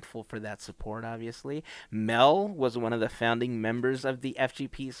thankful for that support, obviously. Mel was one of the founding members of the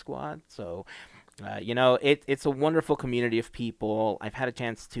FGP Squad, so it's a wonderful community of people. I've had a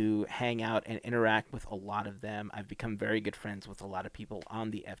chance to hang out and interact with a lot of them. I've become very good friends with a lot of people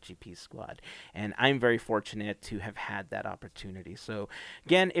on the FGP Squad, and I'm very fortunate to have had that opportunity. So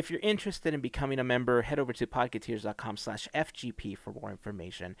again, if you're interested in becoming a member, head over to podcateers.com/FGP for more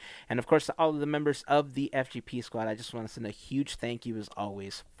information. And of course, to all of the members of the FGP Squad, I just want to send a huge thank you as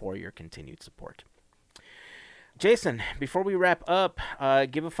always for your continued support. Jason, before we wrap up,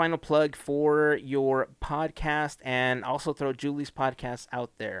 give a final plug for your podcast, and also throw Julie's podcast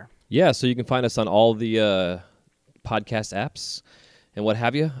out there. Yeah, so you can find us on all the podcast apps and what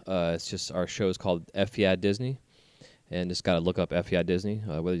have you. It's just our show is called FEI Disney, and just got to look up FEI Disney,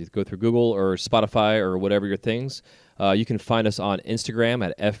 whether you go through Google or Spotify or whatever your things. You can find us on Instagram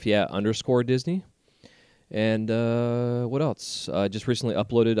at FEI_Disney. And what else? Just recently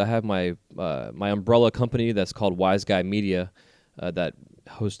uploaded. I have my umbrella company that's called Wise Guy Media that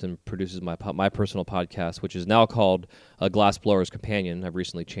hosts and produces my personal podcast, which is now called Glassblower's Companion. I've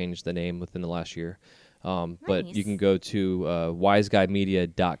recently changed the name within the last year. But you can go to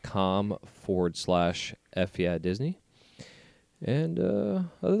wiseguymedia.com/FEI Disney. And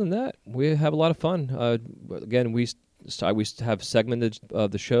other than that, we have a lot of fun. Again, we have segmented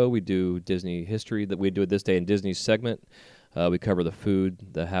the show. We do Disney history that we do at This Day in Disney segment. We cover the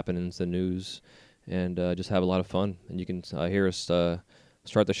food, the happenings, the news, and just have a lot of fun. And you can hear us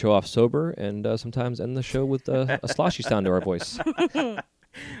start the show off sober and sometimes end the show with a sloshy sound to our voice.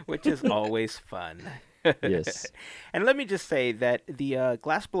 Which is always fun. Yes. And let me just say that the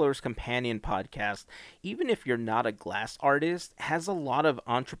Glassblower's Companion podcast, even if you're not a glass artist, has a lot of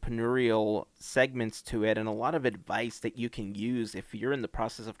entrepreneurial segments to it and a lot of advice that you can use if you're in the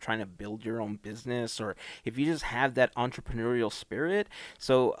process of trying to build your own business, or if you just have that entrepreneurial spirit.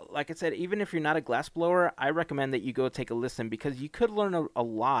 So, like I said, even if you're not a glassblower, I recommend that you go take a listen, because you could learn a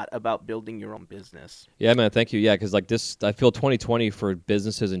lot about building your own business. Yeah, man, thank you. Yeah, because like this, I feel 2020 for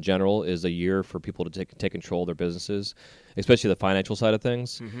businesses in general is a year for people to take take control of their businesses, especially the financial side of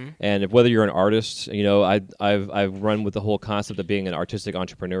things. Mm-hmm. And whether you're an artist, I've run with the whole concept of being an artistic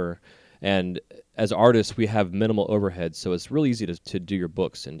entrepreneur. And as artists, we have minimal overhead, so it's really easy to do your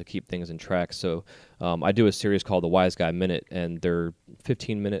books and to keep things in track. So I do a series called The Wise Guy Minute, and they're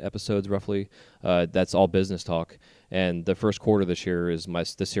 15-minute episodes roughly. That's all business talk. And the first quarter this year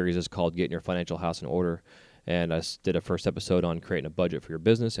the series is called Getting Your Financial House in Order. And I did a first episode on creating a budget for your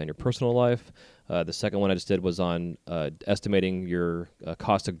business and your personal life. The second one I just did was on estimating your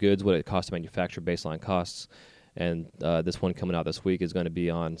cost of goods, what it costs to manufacture, baseline costs. And this one coming out this week is going to be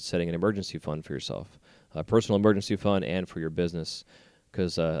on setting an emergency fund for yourself, a personal emergency fund and for your business.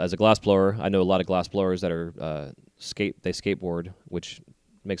 Because as a glassblower, I know a lot of glassblowers that are they skateboard, which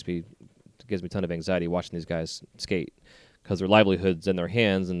gives me a ton of anxiety watching these guys skate because their livelihood's in their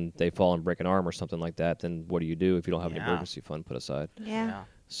hands and they fall and break an arm or something like that. Then what do you do if you don't have an emergency fund put aside? Yeah.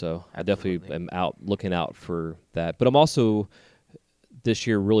 So I definitely am looking out for that. But I'm also this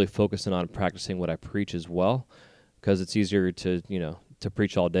year really focusing on practicing what I preach as well, because it's easier to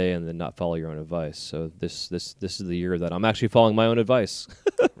preach all day and then not follow your own advice. So this is the year that I'm actually following my own advice.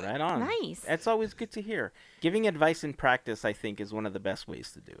 Right on. Nice. That's always good to hear. Giving advice in practice, I think, is one of the best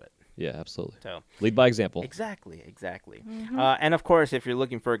ways to do it. Yeah, absolutely. So lead by example. Exactly. Mm-hmm. And of course, if you're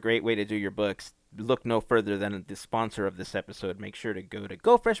looking for a great way to do your books, look no further than the sponsor of this episode. Make sure to go to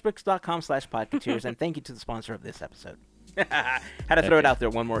gofreshbooks.com/podcateers, and thank you to the sponsor of this episode. Had to throw it out there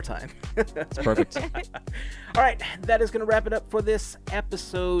one more time. It's perfect. All right, that is going to wrap it up for this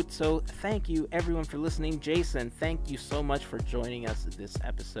episode. So thank you, everyone, for listening. Jason, thank you so much for joining us in this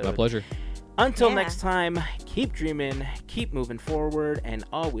episode. My pleasure. Until next time, keep dreaming, keep moving forward, and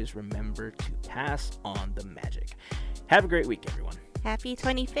always remember to pass on the magic. Have a great week, everyone. Happy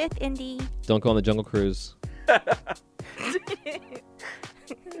 25th, Indy. Don't go on the Jungle Cruise.